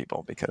some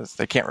people because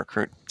they can't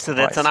recruit. So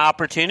that's an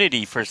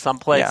opportunity for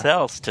someplace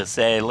else to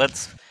say,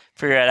 let's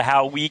figure out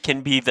how we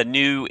can be the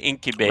new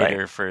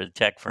incubator for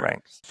tech firms.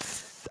 Right.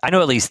 I know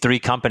at least 3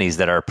 companies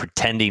that are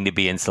pretending to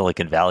be in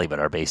Silicon Valley but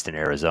are based in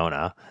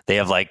Arizona. They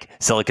have like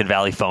Silicon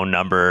Valley phone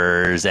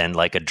numbers and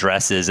like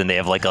addresses, and they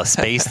have like a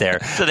space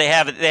there. So they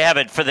have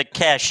it for the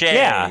cachet.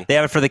 Yeah, they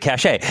have it for the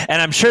cachet,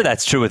 and I'm sure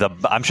that's true with a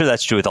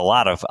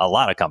lot of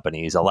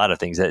companies, a lot of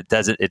things.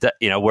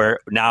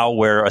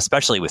 Where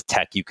especially with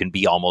tech, you can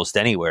be almost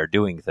anywhere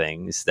doing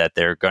things, that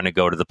they're going to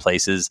go to the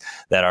places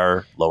that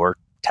are lower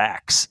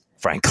tax.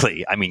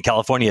 Frankly, I mean,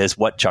 California is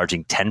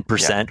charging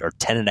 10% or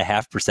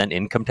 10.5%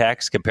 income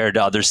tax compared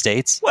to other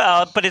states.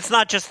 Well, but it's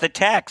not just the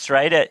tax,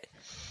 right?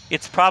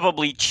 It's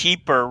probably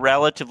cheaper,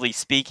 relatively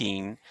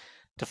speaking,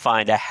 to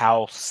find a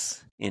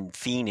house in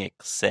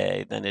Phoenix,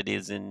 say, than it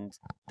is in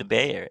the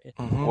Bay Area,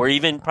 or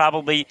even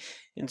probably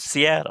in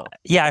Seattle.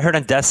 Yeah, I heard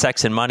on Death,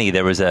 Sex, and Money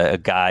there was a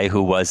guy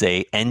who was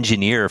a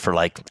engineer for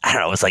it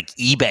was like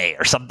eBay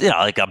or something,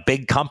 like a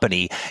big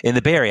company in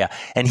the Bay Area,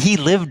 and he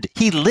lived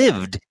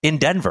in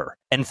Denver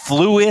and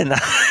flew in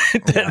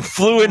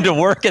to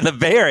work in the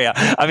Bay Area.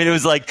 I mean, it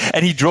was like,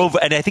 and he drove,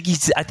 and I think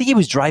he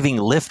was driving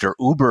Lyft or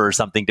Uber or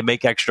something to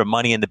make extra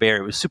money in the Bay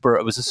Area.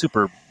 It was a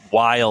super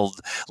wild,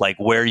 like,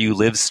 where you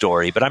live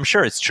story, but I'm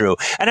sure it's true.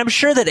 And I'm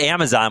sure that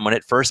Amazon, when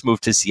it first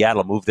moved to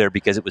Seattle, moved there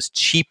because it was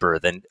cheaper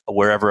than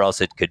wherever else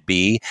it could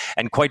be.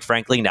 And quite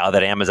frankly, now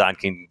that Amazon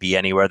can be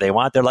anywhere they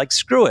want, they're like,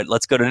 screw it,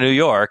 let's go to New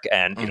York.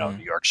 And,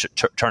 New York should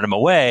turn them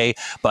away.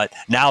 But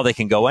now they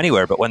can go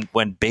anywhere. But when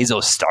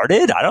Bezos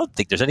started, I don't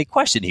think there's any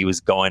question he was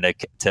going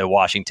to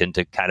Washington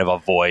to kind of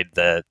avoid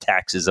the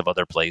taxes of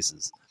other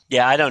places.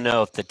 Yeah, I don't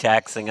know if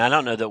I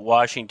don't know that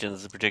Washington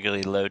is a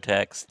particularly low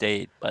tax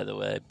state, by the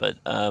way, but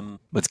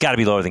it's got to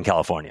be lower than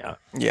California.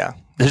 Yeah.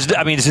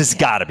 It's just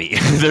got to be.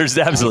 There's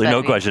absolutely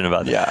no question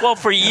about that. Yeah. Well,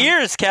 for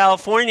years,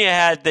 California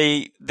had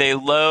the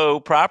low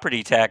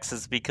property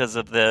taxes because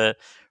of the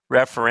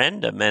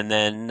referendum, and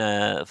then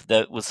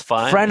that was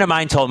fine. A friend of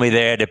mine told me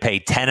they had to pay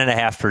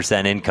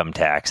 10.5% income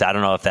tax. I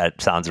don't know if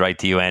that sounds right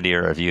to you, Andy,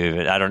 or if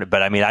you, I don't know,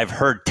 but I mean, I've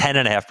heard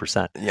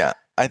 10.5%. Yeah.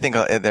 I think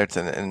there's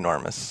an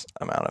enormous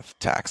amount of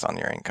tax on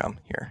your income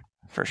here,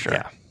 for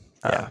sure.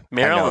 Yeah.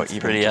 Maryland's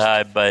pretty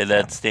high by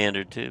that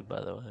standard too,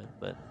 by the way.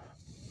 But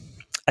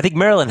I think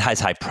Maryland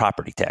has high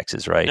property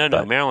taxes, right?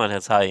 No, Maryland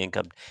has high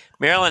income.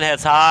 Maryland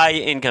has high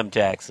income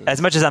taxes.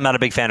 As much as I'm not a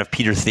big fan of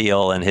Peter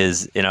Thiel and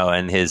his,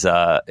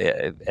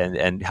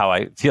 and how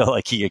I feel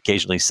like he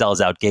occasionally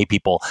sells out gay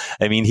people.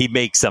 I mean, he's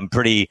made some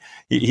pretty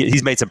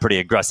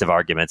aggressive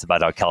arguments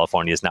about how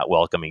California is not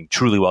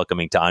truly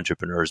welcoming to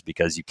entrepreneurs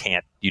because you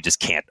just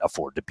can't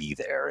afford to be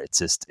there.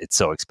 It's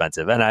so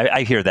expensive. And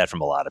I hear that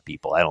from a lot of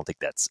people. I don't think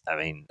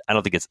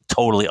it's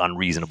totally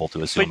unreasonable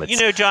to assume but,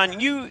 it's John,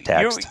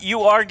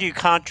 you argue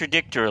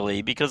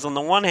contradictorily because on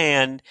the one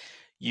hand,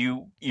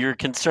 you're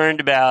concerned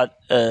about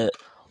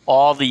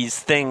all these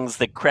things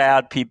that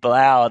crowd people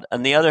out.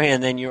 On the other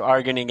hand, then you're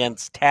arguing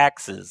against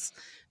taxes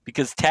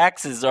because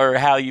taxes are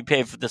how you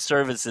pay for the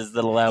services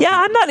that allow. Yeah,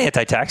 I'm not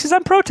anti-taxes.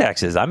 I'm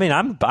pro-taxes. I mean,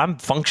 I'm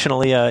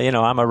functionally,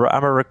 I'm a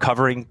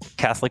recovering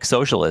Catholic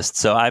socialist.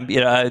 So I'm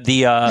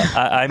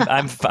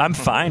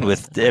fine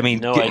with. I mean,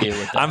 no idea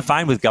what that I'm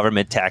fine with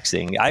government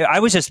taxing.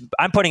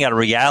 I'm pointing out a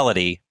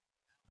reality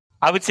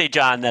I would say,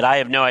 John, that I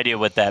have no idea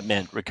what that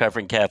meant,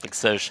 recovering Catholic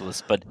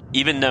socialist. But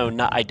even though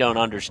I don't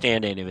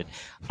understand any of it,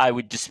 I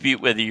would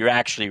dispute whether you're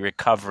actually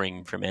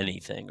recovering from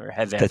anything or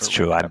have That's ever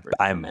true. recovered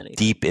I'm from anything.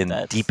 deep in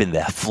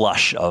the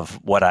flush of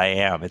what I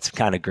am. It's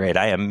kind of great.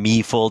 I am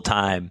me full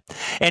time.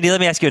 Andy, let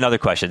me ask you another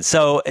question.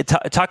 So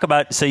talk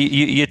about. So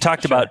you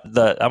talked Sure. about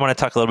the. I want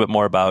to talk a little bit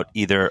more about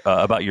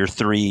about your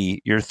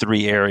three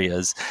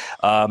areas.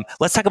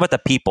 Let's talk about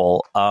the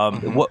people.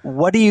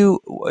 What do you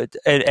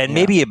and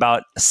maybe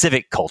about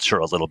civic culture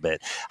a little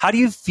bit. How do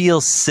you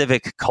feel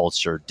civic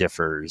culture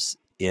differs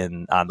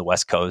on the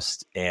West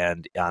Coast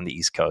and on the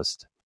East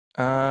Coast?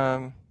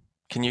 Can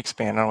you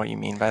expand on what you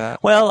mean by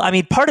that? Well, I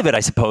mean, part of it, I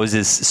suppose,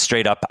 is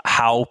straight up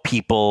how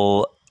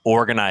people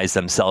organize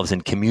themselves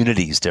in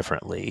communities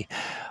differently.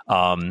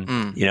 And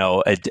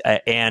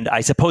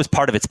I suppose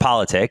part of it's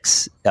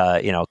politics.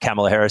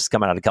 Kamala Harris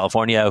coming out of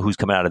California, who's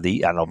coming out of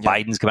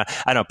Biden's coming out.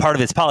 I don't know, part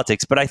of it's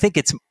politics, but I think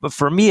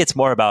for me, it's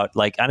more about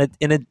like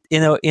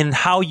in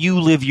how you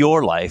live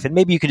your life. And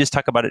maybe you could just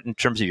talk about it in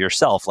terms of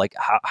yourself. Like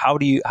how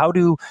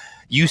do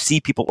you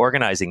see people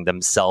organizing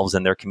themselves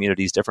and their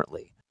communities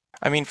differently?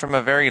 I mean, from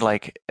a very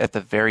at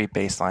the very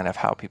baseline of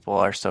how people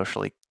are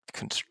socially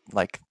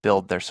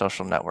build their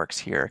social networks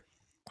here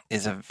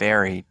is a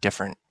very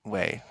different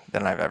way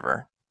than I've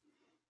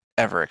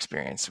ever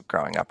experienced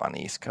growing up on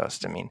the East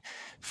Coast. I mean,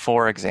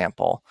 for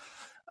example,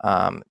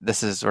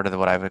 this is sort of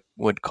what I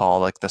would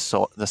call like the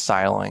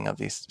siloing of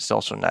these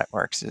social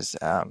networks is,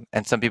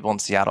 and some people in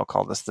Seattle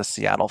call this the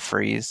Seattle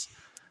freeze.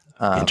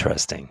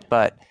 Interesting.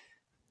 But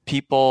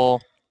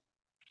people,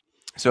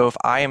 so if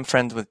I am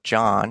friends with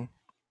John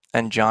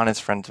and John is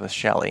friends with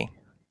Shelley,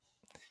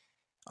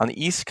 on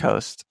the East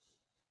Coast,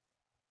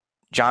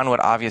 John would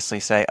obviously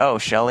say, "Oh,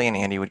 Shelley and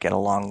Andy would get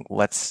along.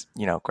 Let's,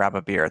 grab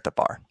a beer at the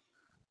bar."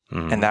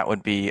 Mm-hmm. And that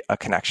would be a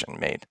connection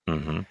made.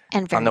 Mm-hmm.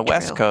 And on the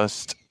West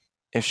Coast,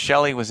 if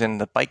Shelley was in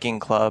the biking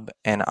club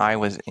and I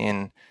was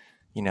in,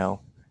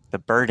 the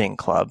birding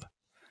club,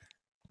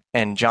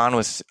 and John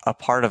was a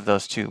part of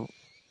those two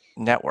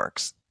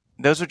networks,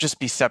 those would just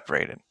be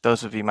separated.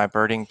 Those would be my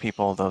birding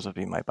people. Those would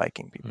be my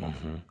biking people.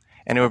 Mm-hmm.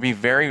 And it would be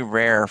very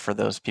rare for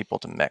those people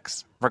to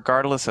mix,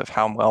 regardless of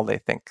how well they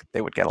think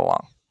they would get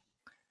along.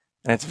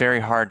 And it's very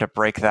hard to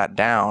break that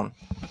down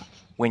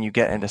when you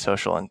get into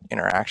social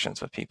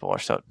interactions with people or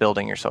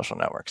building your social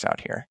networks out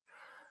here.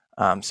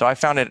 So I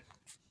found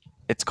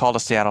it's called a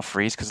Seattle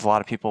freeze because a lot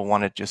of people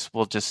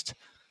will just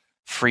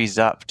freeze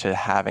up to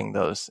having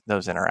those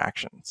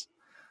interactions.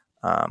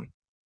 And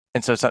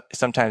so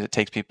sometimes it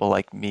takes people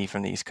like me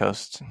from the East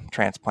Coast,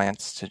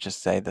 transplants, to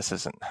just say, this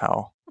isn't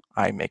how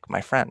I make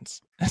my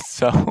friends.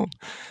 So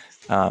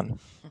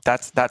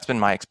that's been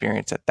my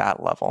experience at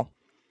that level.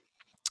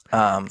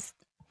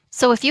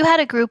 So if you had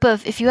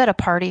a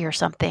party or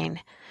something,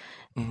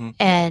 mm-hmm.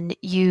 and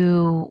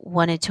you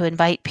wanted to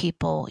invite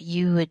people,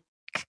 you would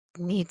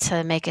need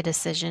to make a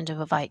decision to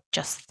invite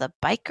just the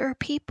biker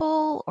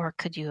people, or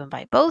could you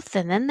invite both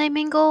and then they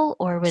mingle,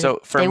 or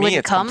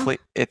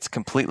it's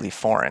completely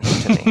foreign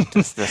to me,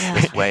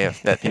 this way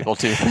that people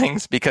do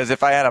things. Because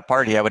if I had a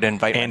party, I would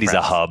invite Andy's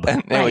a hub,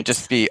 and it would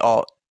just be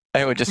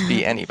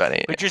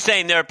anybody. But you're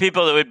saying there are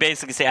people that would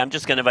basically say, "I'm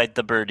just going to invite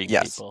the birding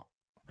people."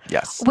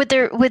 Yes. Would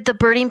the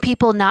birding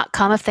people not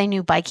come if they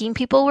knew biking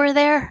people were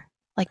there?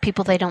 Like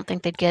people they don't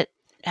think they'd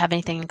have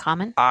anything in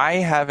common? I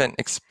haven't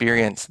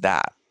experienced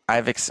that.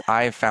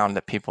 I've found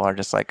that people are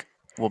just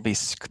will be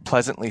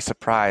pleasantly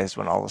surprised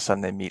when all of a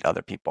sudden they meet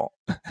other people,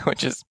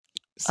 which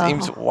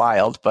seems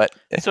wild. But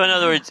so in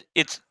other words,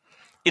 it's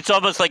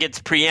almost like it's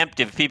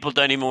preemptive. People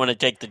don't even want to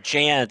take the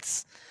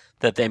chance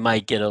that they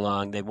might get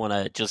along. They want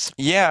to just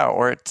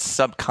or it's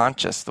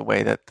subconscious the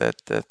way that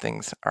the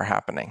things are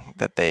happening.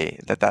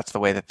 That's the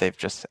way that they've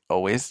just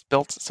always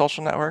built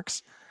social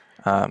networks,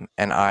 and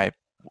I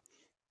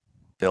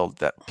build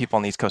that. People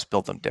on the East Coast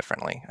build them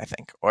differently, I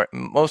think, or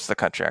most of the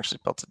country actually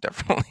builds it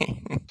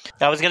differently.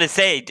 I was going to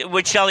say,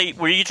 Shelley,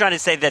 were you trying to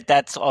say that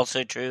that's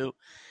also true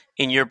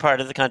in your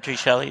part of the country,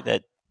 Shelley?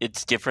 That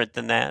it's different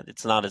than that.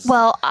 It's not as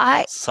well.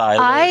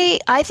 siloed.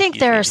 I think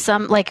there are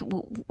some, like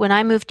when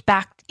I moved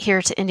back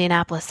here to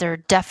Indianapolis, there are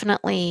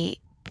definitely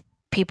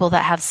people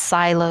that have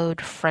siloed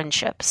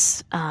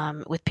friendships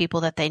with people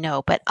that they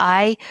know. But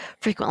I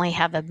frequently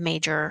have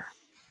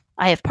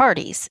I have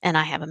parties, and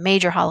I have a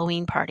major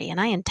Halloween party, and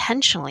I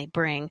intentionally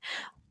bring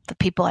the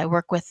people I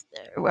work with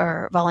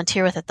or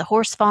volunteer with at the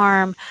horse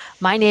farm,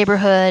 my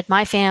neighborhood,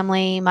 my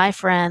family, my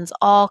friends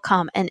all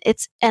come. And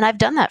I've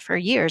done that for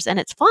years, and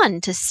it's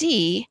fun to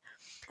see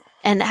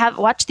and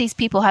watch these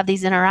people have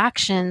these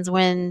interactions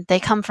when they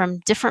come from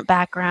different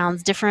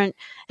backgrounds, different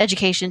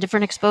education,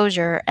 different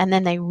exposure, and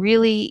then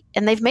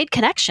they've made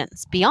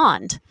connections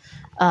beyond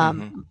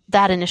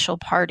that initial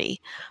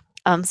party.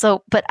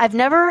 But I've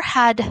never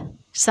had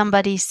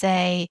somebody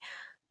say,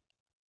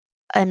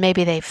 and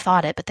maybe they've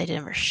thought it, but they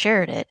never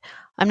shared it,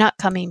 I'm not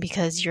coming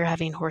because you're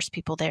having horse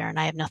people there and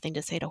I have nothing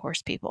to say to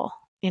horse people,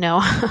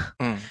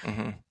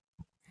 Mm-hmm.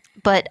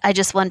 But I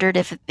just wondered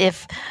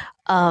if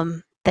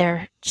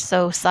they're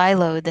so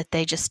siloed that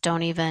they just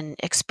don't even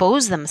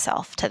expose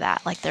themselves to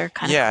that. Like they're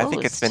kind of Yeah, closed. I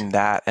think it's been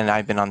that, and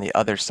I've been on the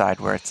other side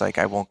where it's like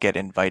I won't get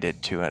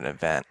invited to an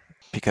event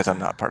because I'm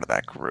not part of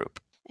that group,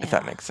 if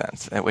that Yeah. makes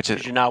sense. Which is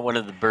Because you're not one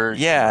of the bird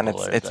yeah, and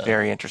people or it's the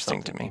very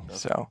interesting to something me. people.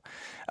 So,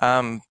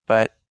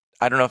 but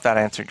I don't know if that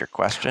answered your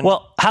question.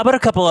 Well, how about a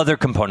couple other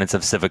components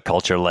of civic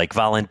culture like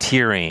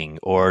volunteering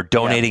or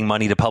donating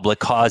money to public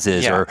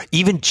causes Yeah. or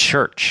even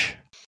church?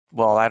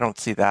 Well, I don't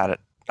see that.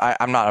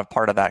 I'm not a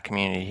part of that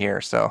community here,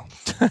 so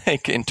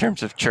like, in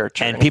terms of church,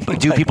 or And anything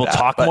people like people that,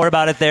 talk but, more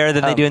about it there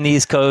than they do in the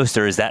East Coast,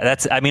 or is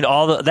that's I mean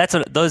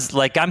those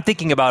like I'm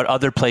thinking about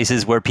other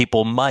places where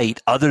people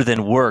might, other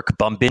than work,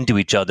 bump into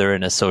each other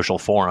in a social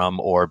forum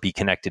or be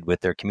connected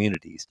with their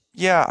communities.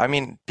 Yeah, I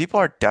mean, people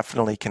are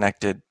definitely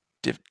connected,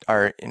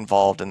 are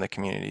involved in the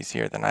communities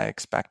here than I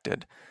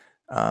expected.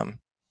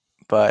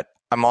 But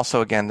I'm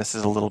also, again, this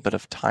is a little bit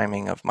of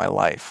timing of my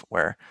life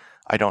where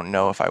I don't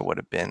know if I would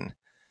have been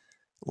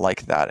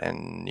like that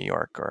in New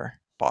York or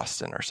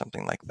Boston or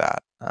something like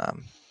that,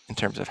 in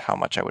terms of how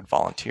much I would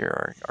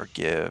volunteer or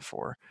give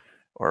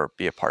or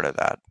be a part of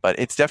that. But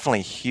it's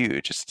definitely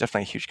huge. It's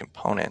definitely a huge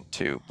component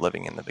to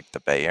living in the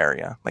Bay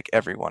Area. Like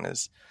everyone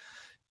is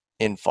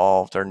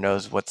involved or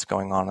knows what's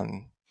going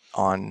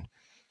on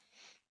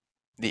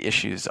the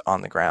issues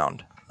on the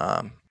ground.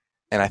 And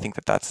I think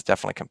that's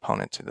definitely a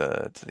component to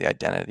the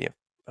identity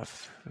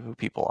of who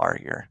people are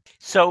here.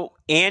 So,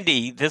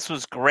 Andy, this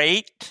was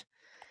great.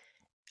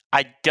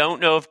 I don't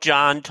know if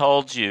John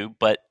told you,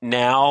 but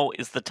now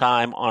is the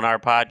time on our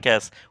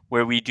podcast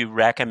where we do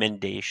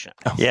recommendations.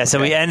 Yeah,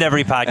 so we end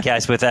every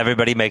podcast with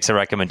everybody makes a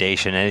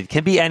recommendation, and it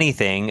can be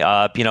anything.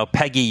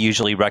 Peggy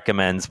usually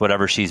recommends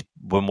whatever she's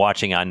been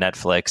watching on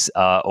Netflix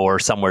or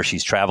somewhere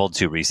she's traveled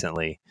to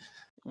recently.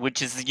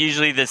 Which is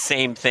usually the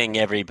same thing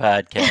every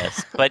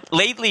podcast. But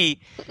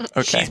lately,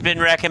 she's been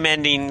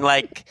recommending,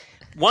 like,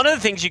 one of the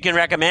things you can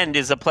recommend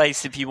is a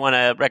place if you want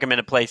to recommend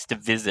a place to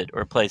visit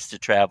or a place to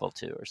travel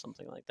to or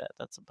something like that.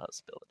 That's a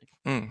possibility.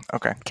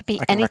 Okay. It could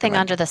be anything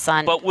under the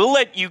sun. But we'll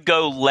let you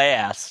go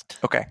last.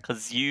 Okay.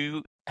 Because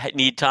you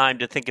need time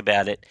to think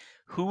about it.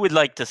 Who would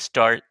like to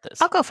start this?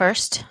 I'll go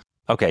first.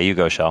 Okay, you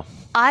go, Shel.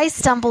 I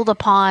stumbled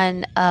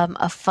upon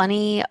a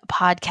funny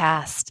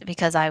podcast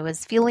because I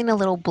was feeling a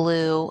little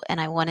blue and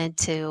I wanted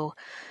to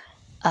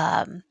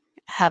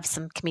have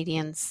some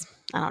comedians,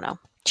 I don't know,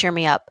 cheer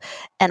me up.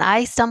 And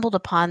I stumbled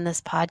upon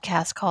this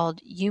podcast called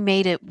You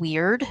Made It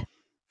Weird.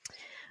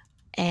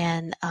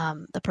 And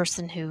the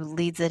person who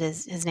leads it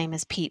his name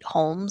is Pete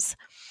Holmes.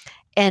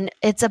 And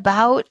it's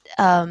about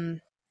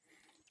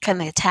kind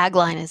of the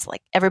tagline is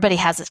like everybody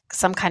has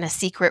some kind of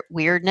secret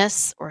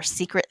weirdness or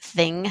secret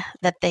thing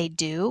that they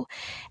do.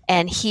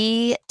 And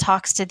he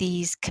talks to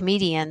these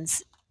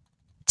comedians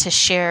to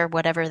share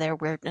whatever their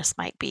weirdness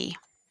might be.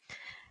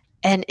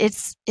 And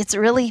it's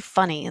really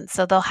funny. And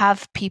so they'll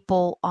have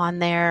people on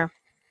there,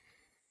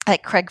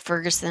 like Craig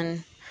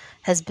Ferguson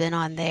has been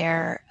on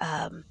there.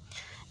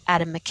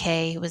 Adam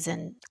McKay was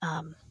in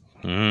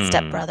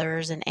Step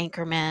Brothers and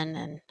Anchorman,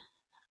 and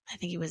I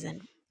think he was in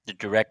the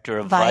director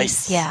of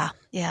Vice. Yeah.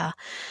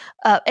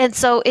 And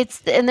so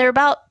they're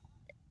about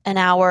an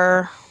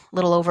hour, a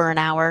little over an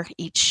hour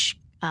each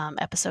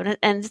episode.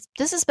 And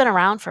this has been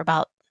around for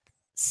about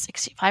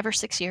 5 or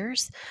 6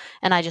 years.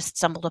 And I just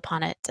stumbled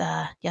upon it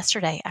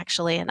yesterday,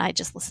 actually. And I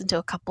just listened to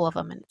a couple of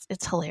them, and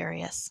it's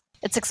hilarious.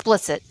 It's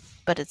explicit,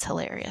 but it's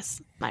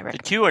hilarious. The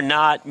two are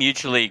not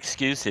mutually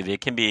exclusive.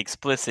 It can be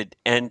explicit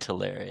and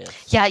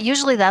hilarious. Yeah,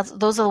 usually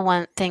those are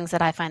the things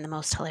that I find the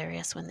most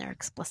hilarious when they're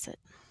explicit.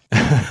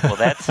 Well,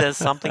 that says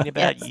something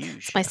about you.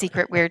 It's my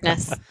secret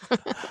weirdness.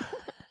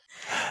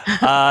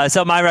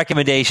 So my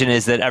recommendation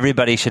is that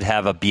everybody should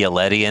have a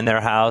Bialetti in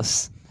their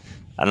house.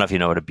 I don't know if you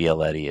know what a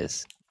Bialetti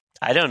is.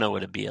 I don't know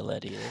what a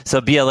Bialetti is.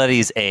 So Bialetti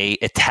is a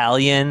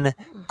Italian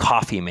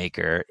coffee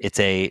maker. It's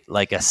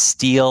like a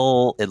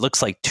steel. It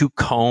looks like two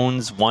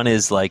cones. One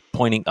is like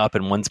pointing up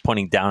and one's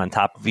pointing down on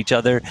top of each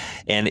other.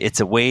 And it's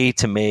a way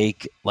to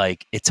make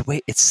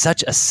it's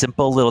such a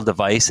simple little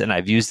device. And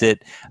I've used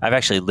it. I've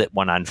actually lit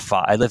one on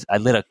fire. I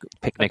lit a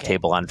picnic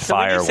table on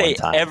fire when you say one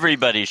time.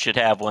 Everybody should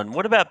have one.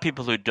 What about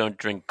people who don't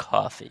drink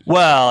coffee?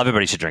 Well,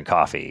 everybody should drink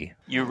coffee.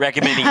 You're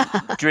recommending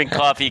drink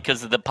coffee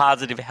because of the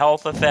positive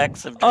health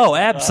effects of drinking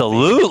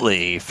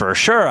absolutely. For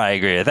sure. I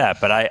agree with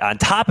that. But on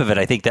top of it,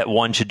 I think that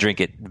one should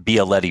drink it,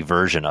 Bialetti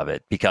version of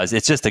it, because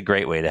it's just a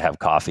great way to have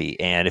coffee.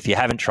 And if you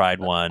haven't tried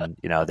one,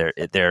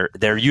 they're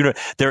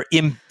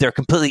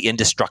completely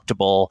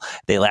indestructible.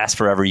 They last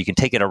forever. You can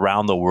take it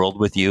around the world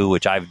with you,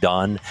 which I've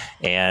done.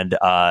 And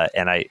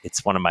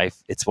it's one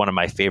of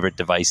my favorite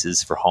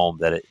devices for home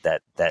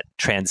that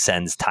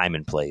transcends time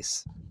and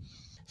place.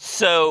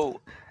 So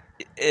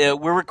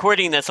we're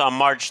recording this on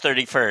March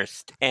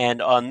 31st,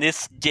 and on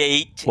this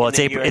date, well,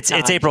 it's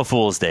April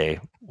Fool's Day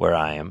where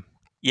I am.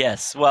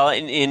 Yes, well,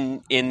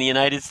 in the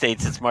United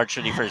States, it's March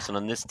 31st, and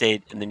on this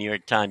date in the New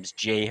York Times,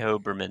 Jay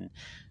Hoberman,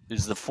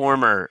 who's the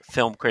former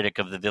film critic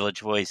of the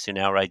Village Voice, who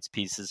now writes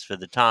pieces for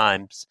the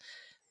Times,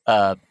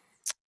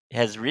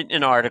 has written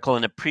an article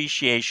in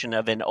appreciation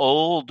of an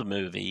old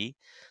movie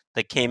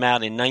that came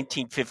out in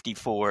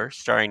 1954,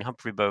 starring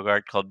Humphrey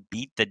Bogart, called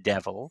Beat the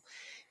Devil.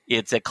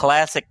 It's a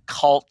classic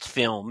cult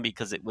film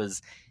because it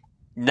was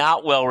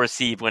not well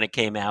received when it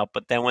came out,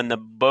 but then when the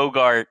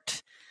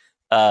Bogart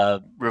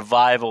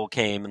revival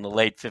came in the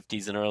late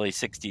 50s and early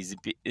 60s,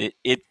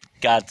 it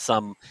got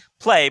some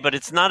play, but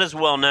it's not as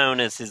well known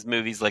as his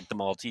movies like The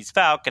Maltese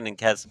Falcon and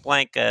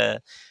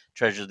Casablanca,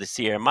 Treasure of the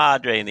Sierra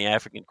Madre and The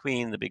African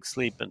Queen, The Big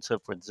Sleep, and so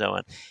forth and so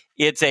on.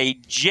 It's a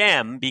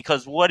gem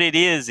because what it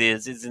is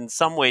in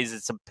some ways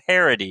it's a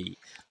parody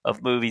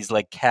of movies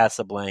like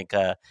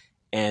Casablanca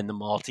and The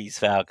Maltese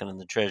Falcon and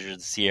The Treasure of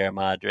the Sierra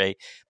Madre,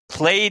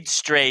 played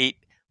straight,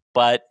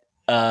 but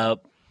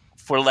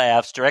for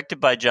laughs, directed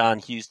by John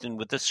Huston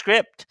with a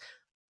script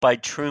by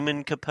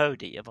Truman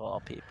Capote, of all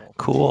people.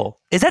 Cool.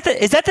 Is that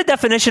the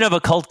definition of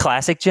a cult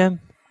classic, Jim?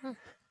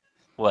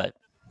 What?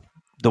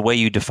 The way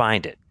you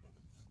defined it.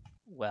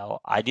 Well,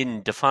 I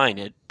didn't define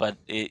it, but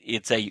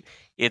it's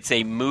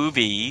a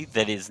movie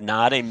that is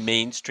not a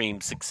mainstream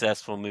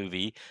successful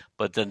movie,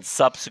 but then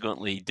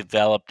subsequently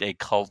developed a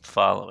cult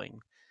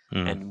following.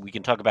 And we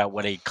can talk about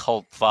what a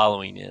cult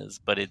following is,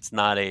 but it's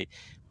the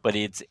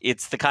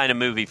kind of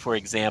movie, for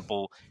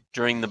example,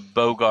 during the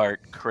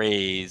Bogart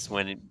craze,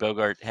 when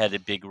Bogart had a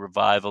big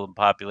revival in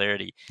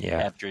popularity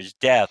after his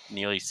death in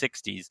the early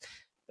 60s,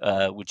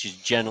 which is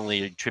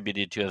generally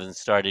attributed to having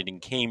started in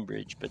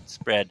Cambridge but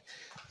spread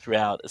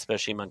throughout,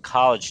 especially among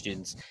college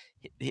students.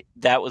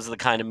 That was the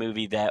kind of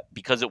movie that,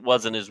 because it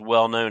wasn't as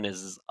well known as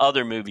his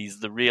other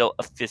movies, the real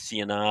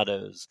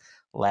aficionados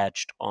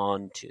latched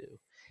onto.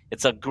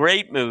 It's a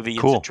great movie.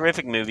 Cool. It's a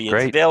terrific movie.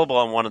 Great. It's available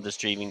on one of the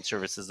streaming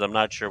services. I'm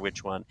not sure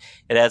which one.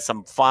 It has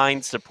some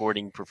fine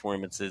supporting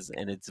performances,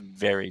 and it's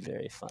very,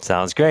 very fun.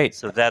 Sounds great.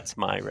 So that's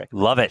my recommendation.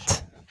 Love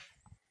it.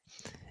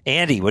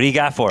 Andy, what do you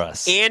got for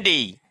us?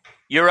 Andy,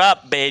 you're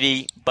up,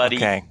 buddy.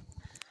 Okay.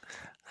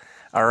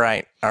 All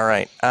right.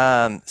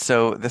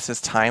 So this is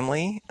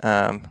timely.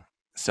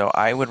 So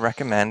I would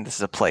recommend, this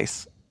is a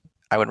place,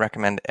 I would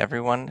recommend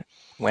everyone,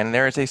 when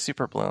there is a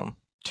Superbloom,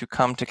 to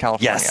come to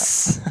California.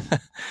 Yes.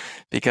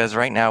 Because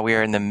right now we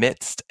are in the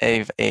midst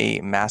of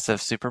a massive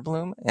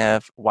Superbloom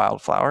of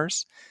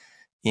wildflowers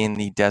in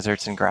the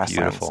deserts and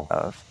grasslands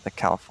of the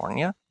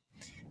California.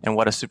 And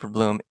what a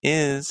Superbloom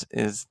is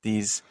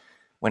these,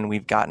 when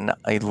we've gotten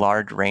a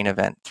large rain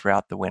event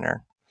throughout the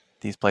winter,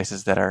 these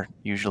places that are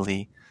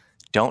usually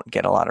don't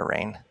get a lot of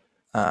rain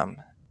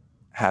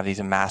have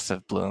these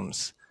massive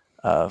blooms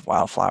of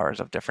wildflowers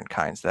of different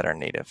kinds that are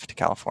native to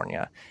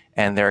California.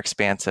 And they're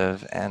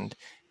expansive and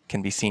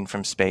can be seen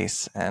from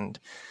space, and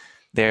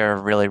they're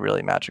really,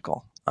 really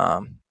magical.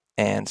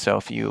 And so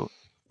if you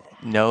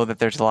know that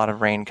there's a lot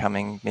of rain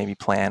coming, maybe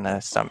plan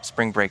a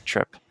spring break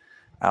trip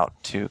out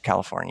to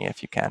California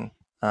if you can.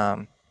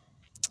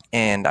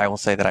 And I will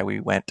say that we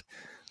went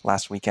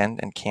last weekend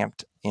and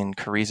camped in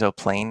Carrizo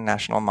Plain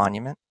National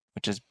Monument,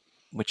 which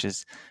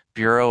is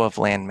Bureau of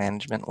Land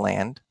Management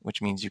land, which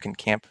means you can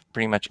camp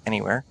pretty much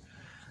anywhere.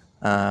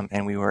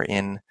 And we were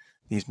in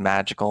these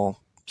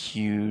magical,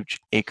 huge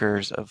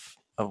acres of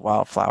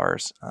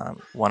wildflowers,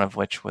 one of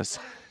which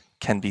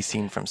can be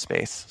seen from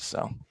space.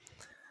 So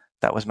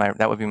that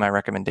would be my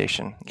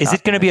recommendation. Is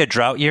it going to be a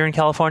drought year in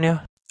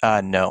California?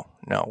 No,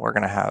 we're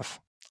going to have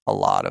a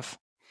lot of.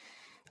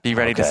 Be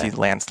ready to see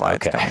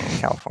landslides coming in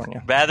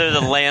California. Rather the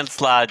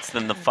landslides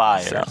than the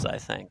fires, I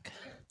think.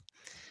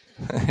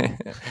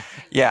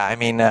 Yeah, I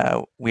mean,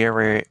 we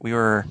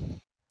were,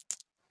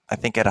 I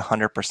think, at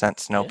 100%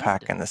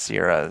 snowpack in the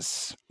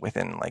Sierras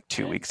within like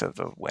 2 weeks of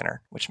the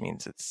winter, which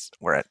means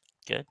we're at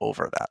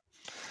over that.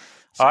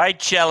 So, all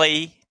right,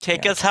 Shelley,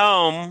 take us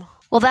home.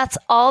 Well, that's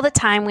all the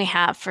time we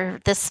have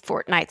for this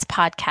fortnight's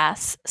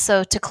podcast.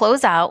 So to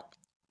close out,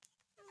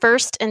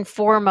 first and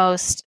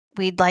foremost,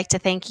 we'd like to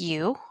thank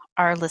you,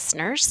 our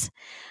listeners.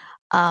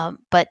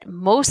 But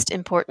most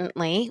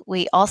importantly,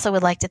 we also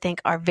would like to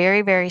thank our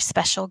very, very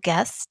special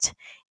guest,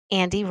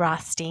 Andy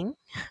Rothstein,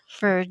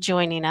 for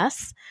joining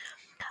us.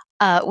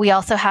 We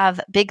also have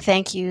big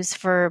thank yous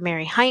for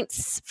Mary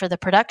Heinz for the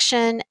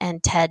production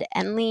and Ted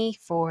Enley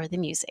for the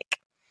music.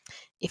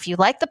 If you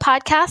like the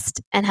podcast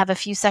and have a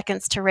few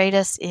seconds to rate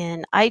us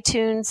in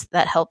iTunes,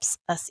 that helps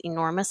us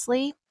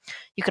enormously.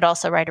 You could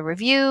also write a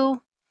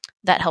review.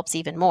 That helps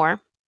even more.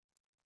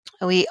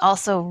 We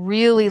also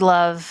really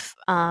love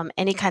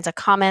any kinds of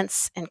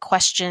comments and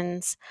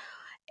questions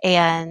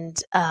and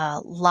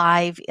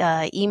live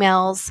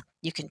emails.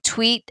 You can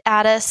tweet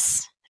at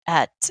us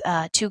at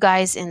Two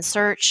Guys in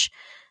Search.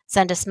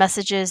 Send us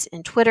messages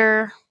in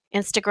Twitter,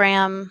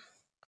 Instagram,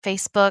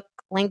 Facebook,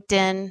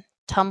 LinkedIn,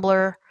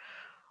 Tumblr,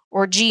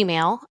 or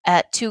Gmail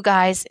at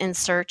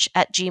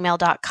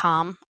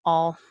twoguysinsearch@gmail.com,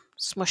 all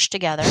smushed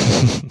together.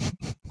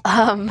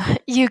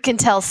 You can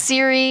tell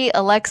Siri,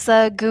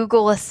 Alexa,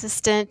 Google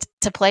Assistant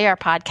to play our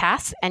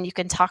podcast, and you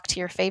can talk to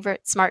your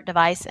favorite smart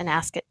device and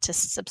ask it to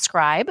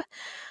subscribe.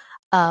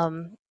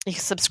 You can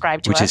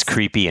subscribe to us. Which is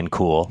creepy and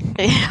cool.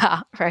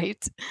 Yeah,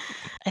 right.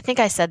 I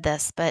think I said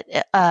this, but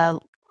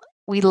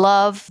we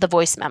love the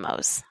voice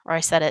memos, or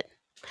I said it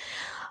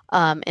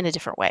in a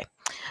different way.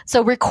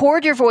 So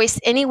record your voice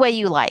any way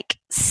you like.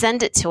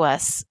 Send it to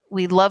us.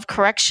 We love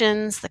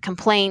corrections, the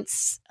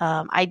complaints,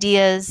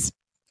 ideas,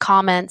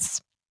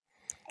 comments.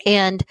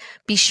 And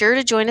be sure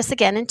to join us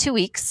again in 2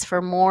 weeks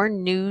for more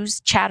news,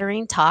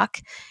 chattering,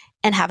 talk,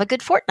 and have a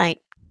good fortnight.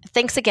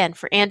 Thanks again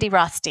for Andy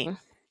Rothstein.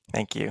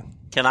 Thank you.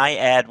 Can I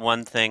add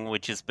one thing,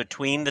 which is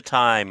between the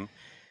time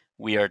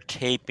we are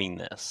taping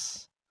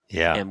this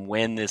and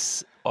when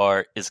this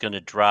is going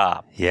to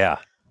drop,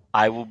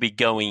 I will be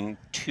going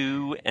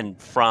to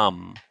and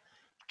from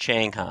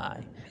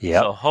Shanghai.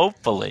 So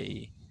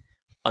hopefully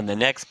on the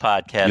next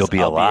podcast, I'll be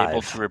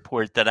able to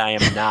report that I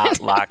am not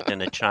locked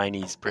in a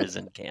Chinese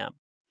prison camp.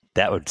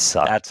 That would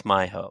suck. That's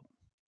my hope.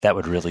 That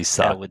would really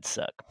suck. That would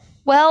suck.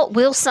 Well,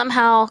 we'll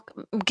somehow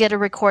get a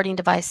recording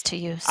device to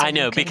you. So I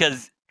know,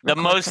 because the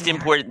most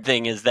important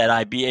thing is that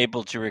I be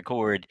able to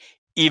record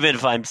even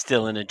if I'm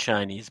still in a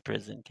Chinese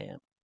prison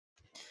camp.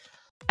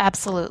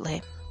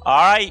 Absolutely. All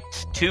right,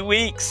 2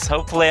 weeks.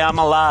 Hopefully I'm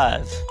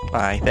alive.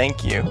 Bye.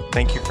 Thank you.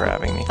 Thank you for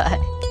having me. Bye.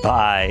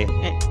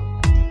 Bye.